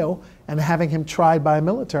Ohio and having him tried by a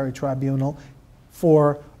military tribunal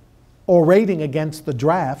for orating against the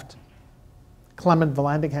draft. Clement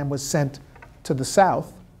Vallandigham was sent to the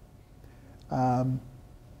South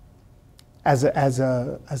as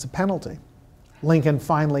a penalty. Lincoln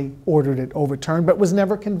finally ordered it overturned, but was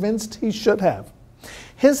never convinced he should have.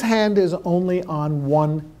 His hand is only on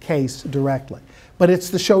one case directly, but it's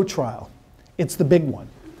the show trial. It's the big one.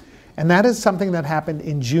 And that is something that happened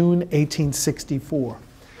in June 1864,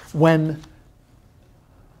 when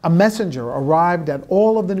a messenger arrived at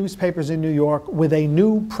all of the newspapers in New York with a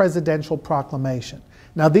new presidential proclamation.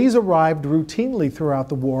 Now, these arrived routinely throughout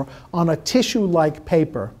the war on a tissue-like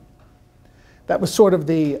paper that was sort of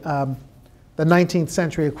the 19th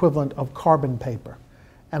century equivalent of carbon paper.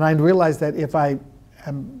 And I realized that if I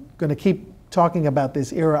am going to keep talking about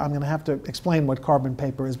this era, I'm going to have to explain what carbon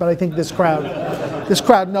paper is. But I think this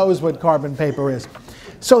crowd knows what carbon paper is.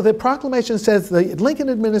 So the proclamation says the Lincoln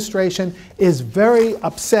administration is very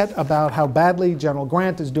upset about how badly General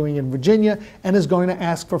Grant is doing in Virginia and is going to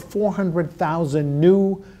ask for 400,000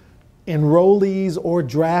 new enrollees or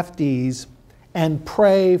draftees and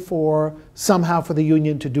pray for somehow for the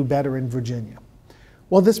Union to do better in Virginia.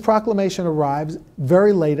 Well, this proclamation arrives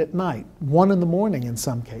very late at night, 1 in the morning in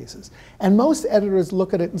some cases. And most editors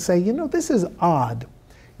look at it and say, you know, this is odd.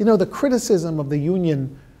 You know, the criticism of the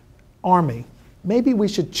Union Army, maybe we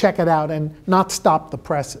should check it out and not stop the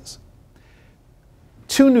presses.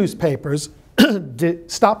 2 newspapers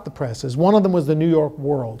stopped the presses. One of them was the New York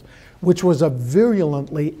World, which was a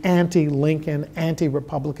virulently anti-Lincoln,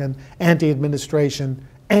 anti-Republican, anti-administration,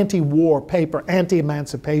 anti-war paper,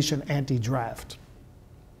 anti-emancipation, anti-draft.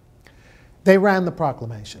 They ran the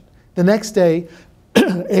proclamation. The next day,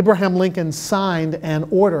 Abraham Lincoln signed an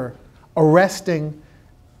order arresting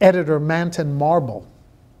editor Manton Marble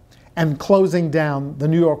and closing down the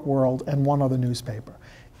New York World and one other newspaper.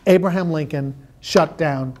 Abraham Lincoln shut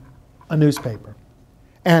down a newspaper.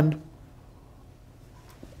 And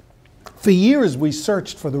for years we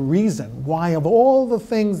searched for the reason why, of all the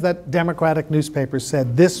things that Democratic newspapers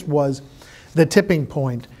said, this was the tipping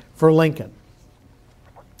point for Lincoln.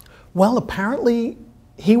 Well, apparently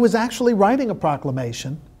he was actually writing a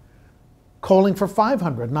proclamation calling for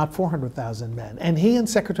 500, not 400,000 men. And he and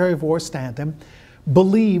Secretary of War Stanton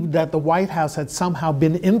believed that the White House had somehow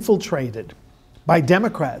been infiltrated by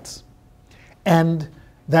Democrats and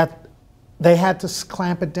that they had to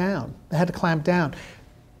clamp it down. They had to clamp down.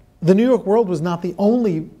 The New York World was not the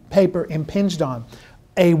only paper impinged on.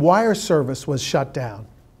 A wire service was shut down.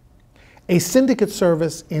 A syndicate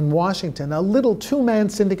service in Washington, a little 2-man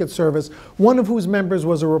syndicate service, one of whose members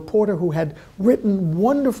was a reporter who had written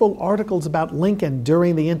wonderful articles about Lincoln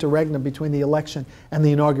during the interregnum between the election and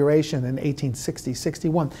the inauguration in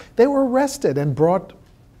 1860-61. They were arrested and brought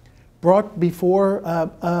before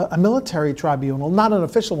a military tribunal, not an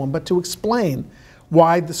official one, but to explain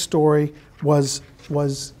why the story was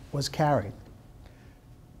carried.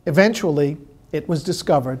 Eventually, it was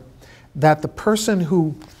discovered that the person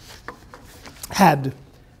who had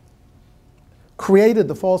created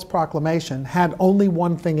the false proclamation had only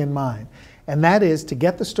one thing in mind, and that is to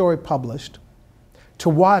get the story published, to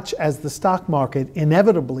watch as the stock market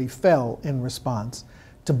inevitably fell in response,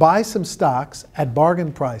 to buy some stocks at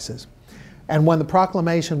bargain prices, and when the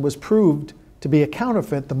proclamation was proved to be a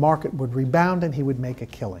counterfeit, the market would rebound and he would make a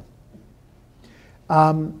killing.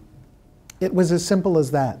 It was as simple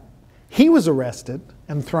as that. He was arrested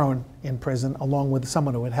and thrown in prison along with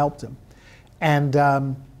someone who had helped him. And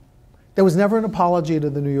there was never an apology to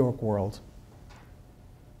the New York World.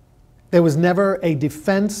 There was never a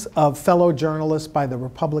defense of fellow journalists by the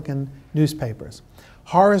Republican newspapers.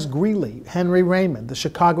 Horace Greeley, Henry Raymond, the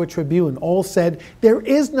Chicago Tribune all said there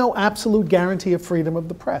is no absolute guarantee of freedom of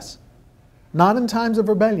the press. Not in times of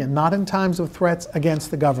rebellion, not in times of threats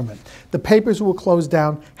against the government. The papers who were closed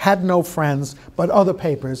down had no friends, but other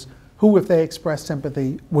papers who, if they expressed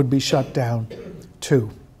sympathy, would be shut down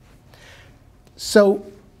too. So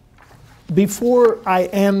before I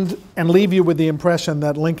end and leave you with the impression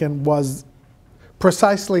that Lincoln was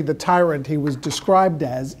precisely the tyrant he was described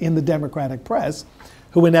as in the Democratic press,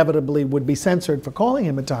 who inevitably would be censored for calling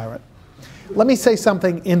him a tyrant, let me say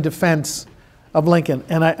something in defense of Lincoln,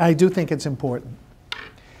 and I do think it's important.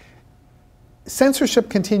 Censorship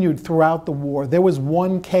continued throughout the war. There was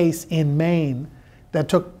one case in Maine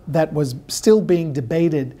that was still being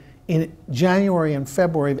debated in January and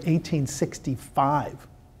February of 1865,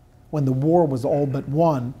 when the war was all but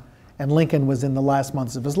won, and Lincoln was in the last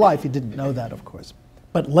months of his life. He didn't know that, of course,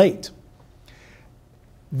 but late.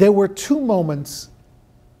 There were two moments,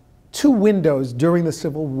 two windows during the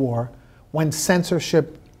Civil War when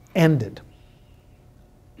censorship ended,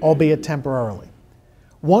 albeit temporarily.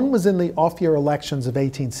 One was in the off-year elections of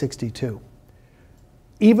 1862.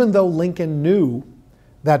 Even though Lincoln knew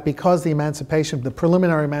that because the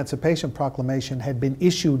preliminary Emancipation Proclamation had been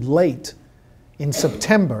issued late in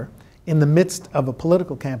September, in the midst of a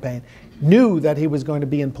political campaign, knew that he was going to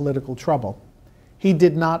be in political trouble, he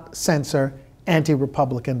did not censor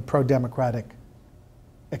anti-Republican, pro-democratic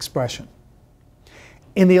expression.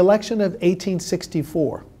 In the election of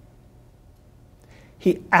 1864,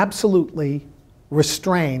 he absolutely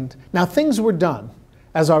restrained. Now, things were done.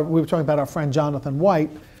 We were talking about our friend Jonathan White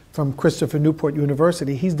from Christopher Newport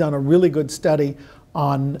University. He's done a really good study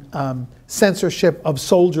on censorship of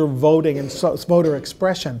soldier voting and voter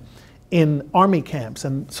expression in army camps,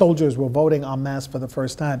 and soldiers were voting en masse for the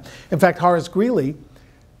first time. In fact, Horace Greeley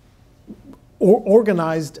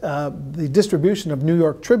organized the distribution of New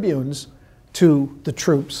York Tribunes to the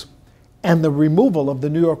troops and the removal of the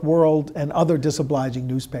New York World and other disobliging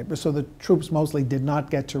newspapers. So the troops mostly did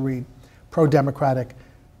not get to read pro-democratic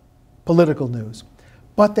political news.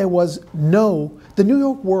 But there was the New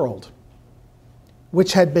York World,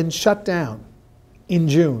 which had been shut down in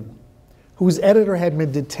June, whose editor had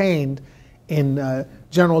been detained in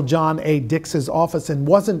General John A. Dix's office and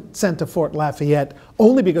wasn't sent to Fort Lafayette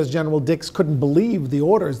only because General Dix couldn't believe the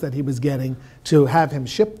orders that he was getting to have him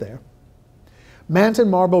shipped there. Manton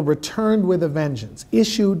Marble returned with a vengeance,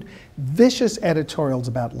 issued vicious editorials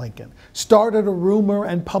about Lincoln, started a rumor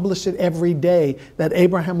and published it every day that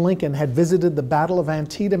Abraham Lincoln had visited the Battle of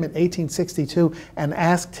Antietam in 1862 and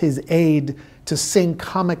asked his aide to sing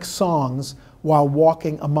comic songs while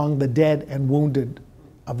walking among the dead and wounded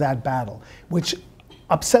of that battle, which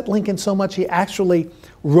upset Lincoln so much he actually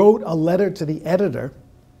wrote a letter to the editor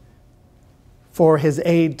for his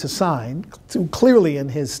aide to sign, clearly in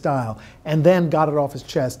his style, and then got it off his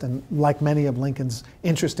chest. And like many of Lincoln's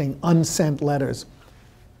interesting unsent letters,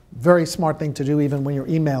 very smart thing to do even when you're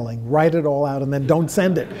emailing, write it all out and then don't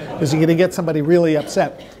send it, because you're going to get somebody really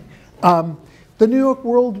upset. The New York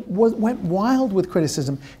World went wild with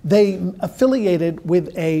criticism. They affiliated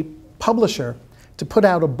with a publisher to put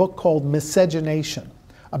out a book called Miscegenation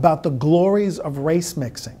about the glories of race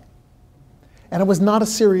mixing. And it was not a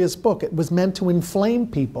serious book. It was meant to inflame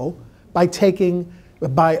people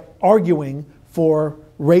by arguing for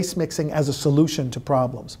race mixing as a solution to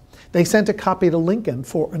problems. They sent a copy to Lincoln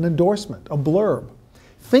for an endorsement, a blurb,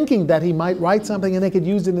 thinking that he might write something and they could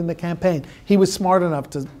use it in the campaign. He was smart enough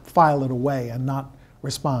to file it away and not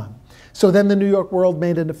respond. So then the New York World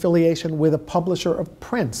made an affiliation with a publisher of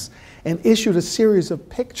prints and issued a series of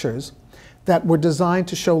pictures that were designed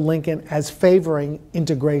to show Lincoln as favoring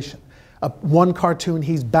integration. One cartoon,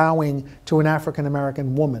 he's bowing to an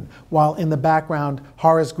African-American woman, while in the background,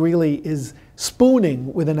 Horace Greeley is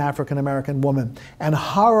spooning with an African-American woman. And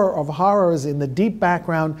horror of horrors, in the deep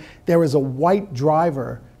background, there is a white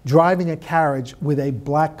driver driving a carriage with a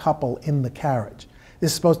black couple in the carriage.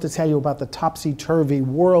 This is supposed to tell you about the topsy-turvy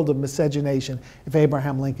world of miscegenation if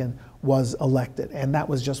Abraham Lincoln was elected. And that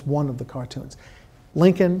was just one of the cartoons.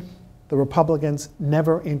 Lincoln, the Republicans,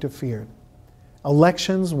 never interfered.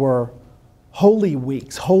 Elections were holy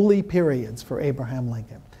weeks, holy periods for Abraham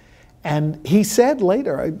Lincoln. And he said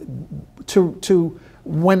later,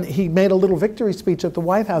 when he made a little victory speech at the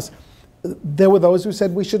White House, there were those who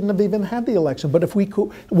said we shouldn't have even had the election. But if we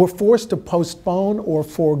were forced to postpone or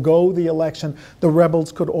forego the election, the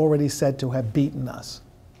rebels could already said to have beaten us.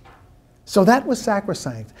 So that was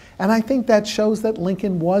sacrosanct. And I think that shows that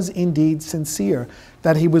Lincoln was indeed sincere,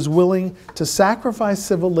 that he was willing to sacrifice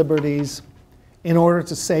civil liberties in order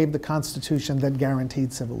to save the Constitution that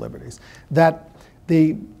guaranteed civil liberties. That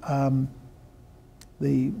the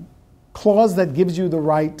clause that gives you the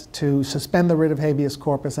right to suspend the writ of habeas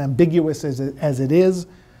corpus, ambiguous as it is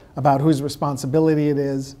about whose responsibility it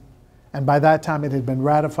is, and by that time it had been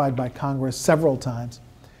ratified by Congress several times,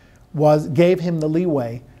 gave him the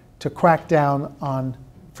leeway to crack down on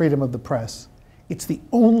freedom of the press. It's the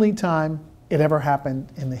only time it ever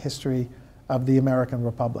happened in the history of the American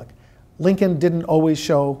Republic. Lincoln didn't always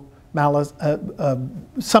show malice,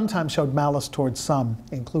 sometimes showed malice towards some,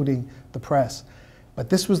 including the press. But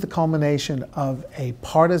this was the culmination of a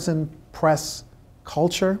partisan press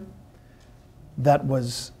culture that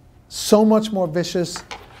was so much more vicious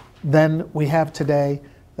than we have today,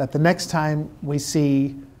 that the next time we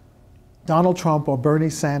see Donald Trump or Bernie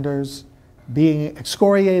Sanders being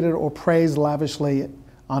excoriated or praised lavishly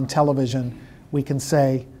on television, we can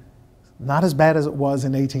say, not as bad as it was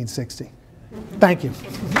in 1860. Thank you.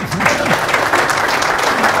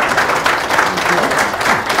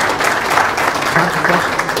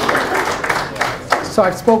 So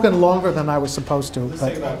I've spoken longer than I was supposed to,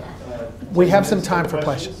 but we have some time for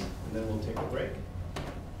questions. And then we'll take a break.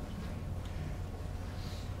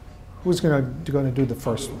 Who's going to do the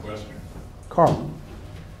first one? Carl.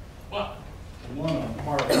 Well, one, I'm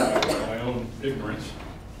horrified by my own ignorance.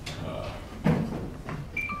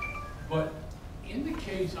 But in the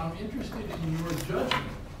case, I'm interested in your judgment.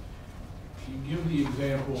 You give the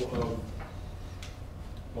example of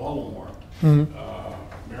Baltimore.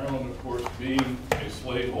 Maryland, of course, being a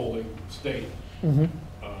slave-holding state,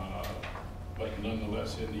 but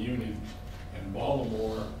nonetheless in the Union, and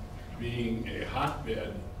Baltimore being a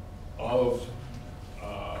hotbed of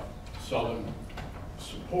Southern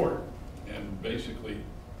support and basically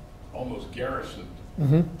almost garrisoned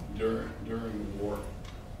during the war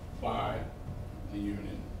by the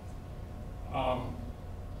Union.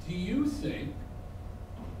 Do you think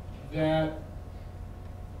that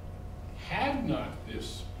had not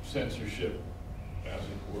this censorship, as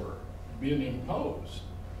it were, been imposed,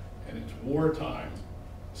 and it's wartime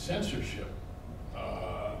censorship,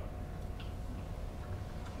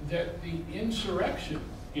 that the insurrection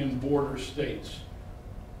in border states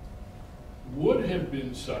would have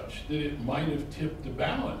been such that it might have tipped the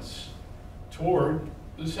balance toward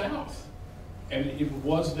the South? And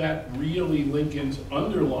was that really Lincoln's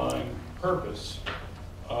underlying purpose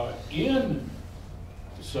in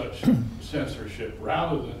such censorship,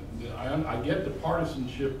 rather than, I get the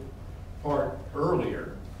partisanship part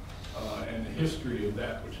earlier, and the history of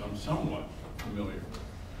that, which I'm somewhat familiar with.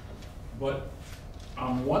 But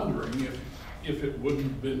I'm wondering if it wouldn't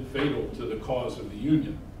have been fatal to the cause of the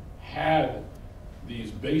Union had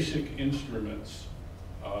these basic instruments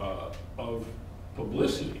of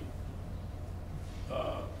publicity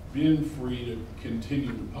been free to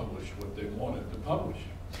continue to publish what they wanted to publish.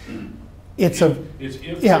 It's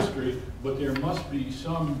history, but there must be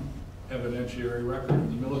some evidentiary record of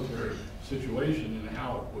the military situation and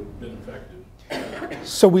how it would have been effective.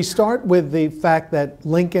 So we start with the fact that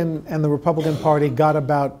Lincoln and the Republican Party got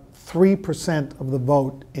about 3% of the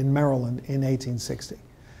vote in Maryland in 1860.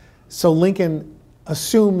 So Lincoln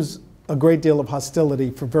assumes a great deal of hostility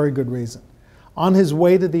for very good reason. On his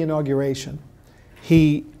way to the inauguration,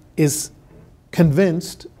 he is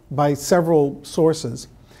convinced by several sources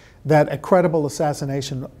that a credible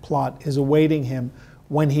assassination plot is awaiting him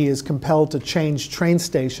when he is compelled to change train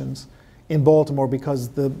stations in Baltimore because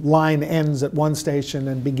the line ends at one station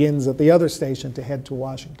and begins at the other station to head to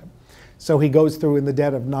Washington. So he goes through in the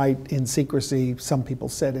dead of night in secrecy, some people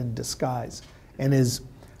said in disguise, and is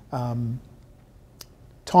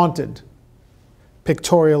taunted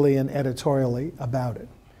pictorially and editorially about it.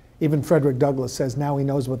 Even Frederick Douglass says now he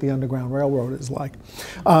knows what the Underground Railroad is like.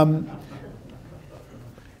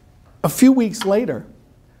 A few weeks later,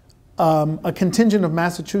 a contingent of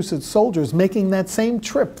Massachusetts soldiers making that same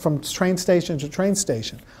trip from train station to train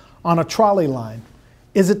station on a trolley line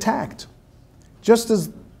is attacked, just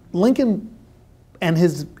as Lincoln and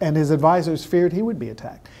his advisors feared he would be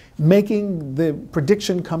attacked, making the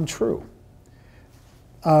prediction come true.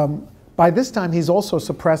 By this time, he's also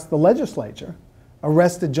suppressed the legislature,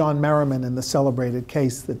 arrested John Merriman in the celebrated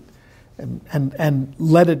case and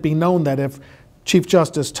let it be known that if Chief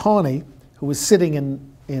Justice Taney, who was sitting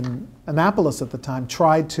in Annapolis at the time,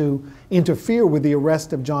 tried to interfere with the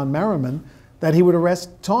arrest of John Merriman, that he would arrest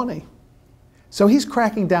Taney. So he's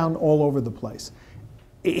cracking down all over the place.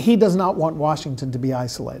 He does not want Washington to be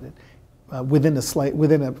isolated within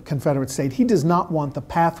a Confederate state. He does not want the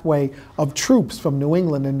pathway of troops from New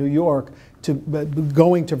England and New York to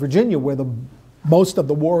going to Virginia, where most of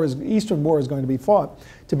the Eastern War is going to be fought,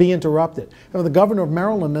 to be interrupted. The governor of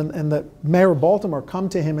Maryland and the mayor of Baltimore come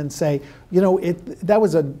to him and say, that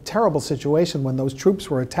was a terrible situation when those troops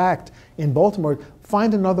were attacked in Baltimore.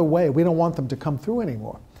 Find another way. We don't want them to come through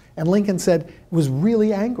anymore. And Lincoln was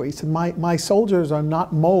really angry. He said, my soldiers are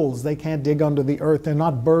not moles. They can't dig under the earth. They're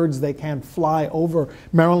not birds. They can't fly over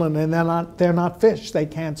Maryland. And they're not fish. They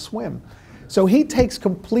can't swim. So he takes takes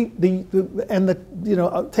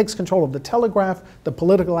control of the telegraph, the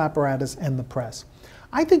political apparatus, and the press.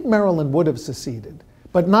 I think Maryland would have seceded,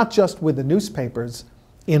 but not just with the newspapers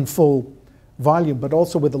in full volume, but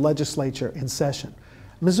also with the legislature in session.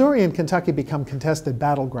 Missouri and Kentucky become contested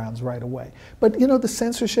battlegrounds right away. But the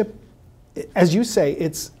censorship, as you say,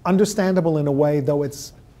 it's understandable in a way, though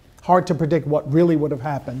it's hard to predict what really would have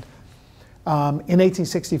happened. In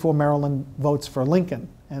 1864, Maryland votes for Lincoln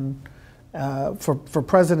and for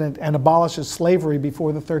president and abolishes slavery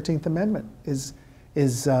before the 13th Amendment is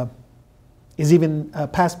even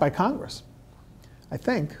passed by Congress. I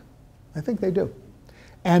think they do.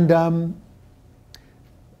 And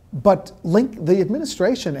but the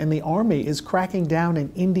administration and the Army is cracking down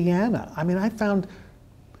in Indiana. I mean,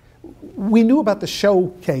 we knew about the show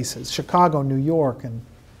cases, Chicago, New York, and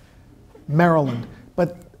Maryland,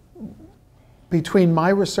 but between my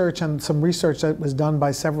research and some research that was done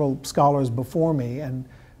by several scholars before me and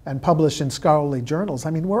published in scholarly journals, I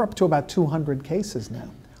mean, we're up to about 200 cases now,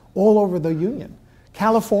 all over the Union.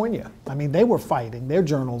 California, I mean, they were fighting, their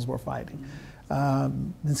journals were fighting.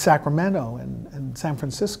 In Sacramento and San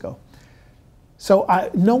Francisco. So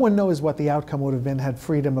no one knows what the outcome would have been had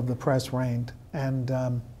freedom of the press reigned. And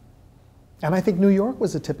I think New York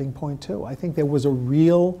was a tipping point too. I think there was a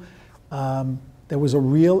real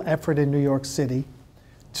effort in New York City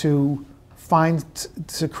to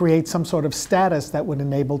create some sort of status that would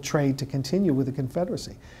enable trade to continue with the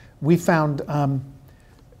Confederacy. We found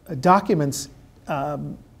documents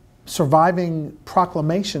surviving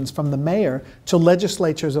proclamations from the mayor to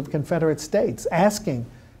legislatures of Confederate states asking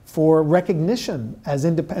for recognition as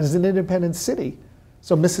an independent city.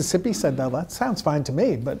 So Mississippi said, "No, that sounds fine to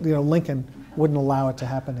me," but Lincoln wouldn't allow it to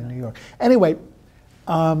happen in New York. Anyway,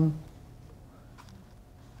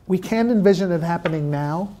 we can envision it happening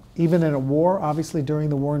now, even in a war. Obviously, during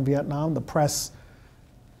the war in Vietnam, the press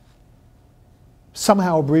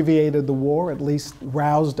somehow abbreviated the war, at least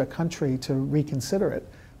roused a country to reconsider it.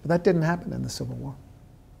 But that didn't happen in the Civil War.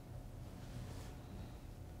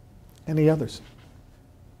 Any others?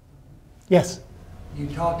 Yes? You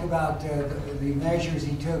talked about the measures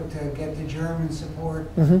he took to get the German support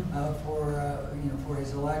for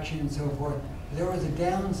his election and so forth. There was a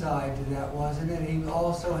downside to that, wasn't it? He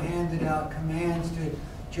also handed out commands to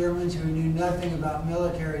Germans who knew nothing about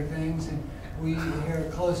military things. And we here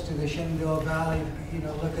close to the Shenandoah Valley,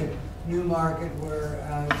 look at Newmarket, where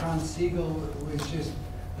Franz Sigel was just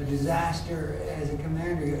a disaster as a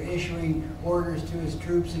commander, issuing orders to his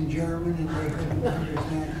troops in German and they couldn't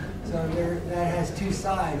understand. So that has two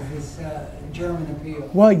sides, this German appeal.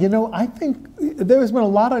 Well, I think there's been a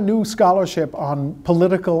lot of new scholarship on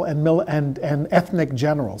political and ethnic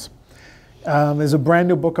generals. There's a brand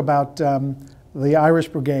new book about the Irish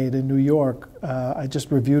Brigade in New York. I just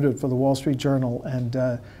reviewed it for the Wall Street Journal,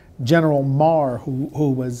 and General Marr, who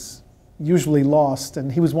was usually lost,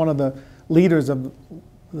 and he was one of the leaders of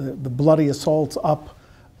the bloody assaults up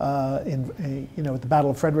at the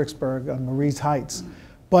Battle of Fredericksburg on Marie's Heights.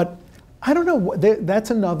 But I don't know,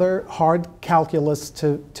 that's another hard calculus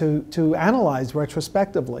to analyze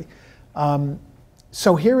retrospectively.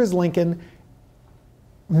 So here is Lincoln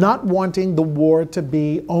not wanting the war to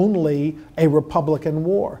be only a Republican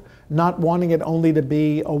war, not wanting it only to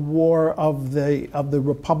be a war of the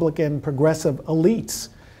Republican progressive elites.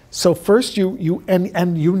 So first you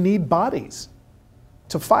need bodies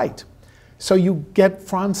to fight. So you get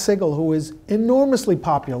Franz Sigel, who is enormously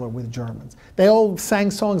popular with Germans. They all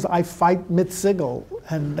sang songs, "I fight mit Sigel,"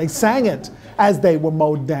 and they sang it as they were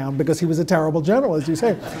mowed down because he was a terrible general, as you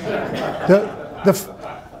say.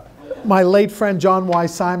 My late friend John Y.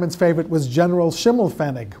 Simon's favorite was General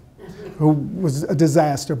Schimmelpfennig, who was a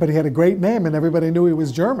disaster, but he had a great name and everybody knew he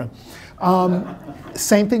was German.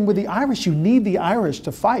 Same thing with the Irish. You need the Irish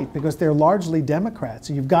to fight because they're largely Democrats.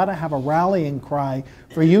 You've got to have a rallying cry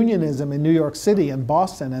for unionism in New York City and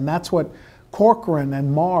Boston, and that's what Corcoran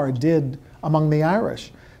and Marr did among the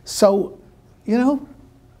Irish. So, you know,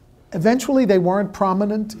 eventually they weren't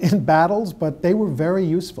prominent in battles, but they were very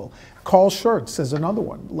useful. Carl Schurz is another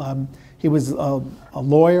one. He was a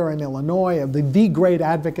lawyer in Illinois, the great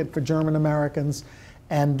advocate for German Americans,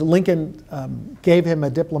 and Lincoln gave him a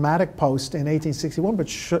diplomatic post in 1861, but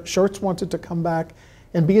Schurz wanted to come back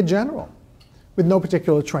and be a general with no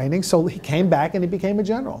particular training, so he came back and he became a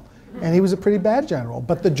general. And he was a pretty bad general,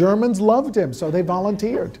 but the Germans loved him, so they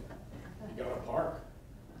volunteered. He got a park.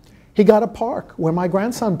 He got a park where my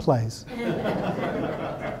grandson plays.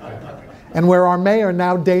 And where our mayor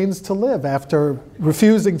now deigns to live after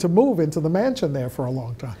refusing to move into the mansion there for a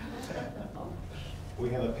long time.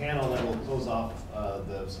 We have a panel that will close off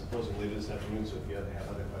the symposium later this afternoon, so if you have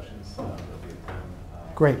other questions, there'll be a time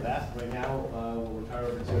Great. for that. Right now, we'll retire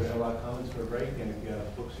over to Elrod Commons for a break, and if you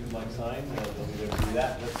have books you'd like signed, they'll be there to do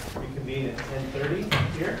that. Let's reconvene at 10:30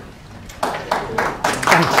 here.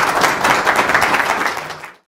 Thanks.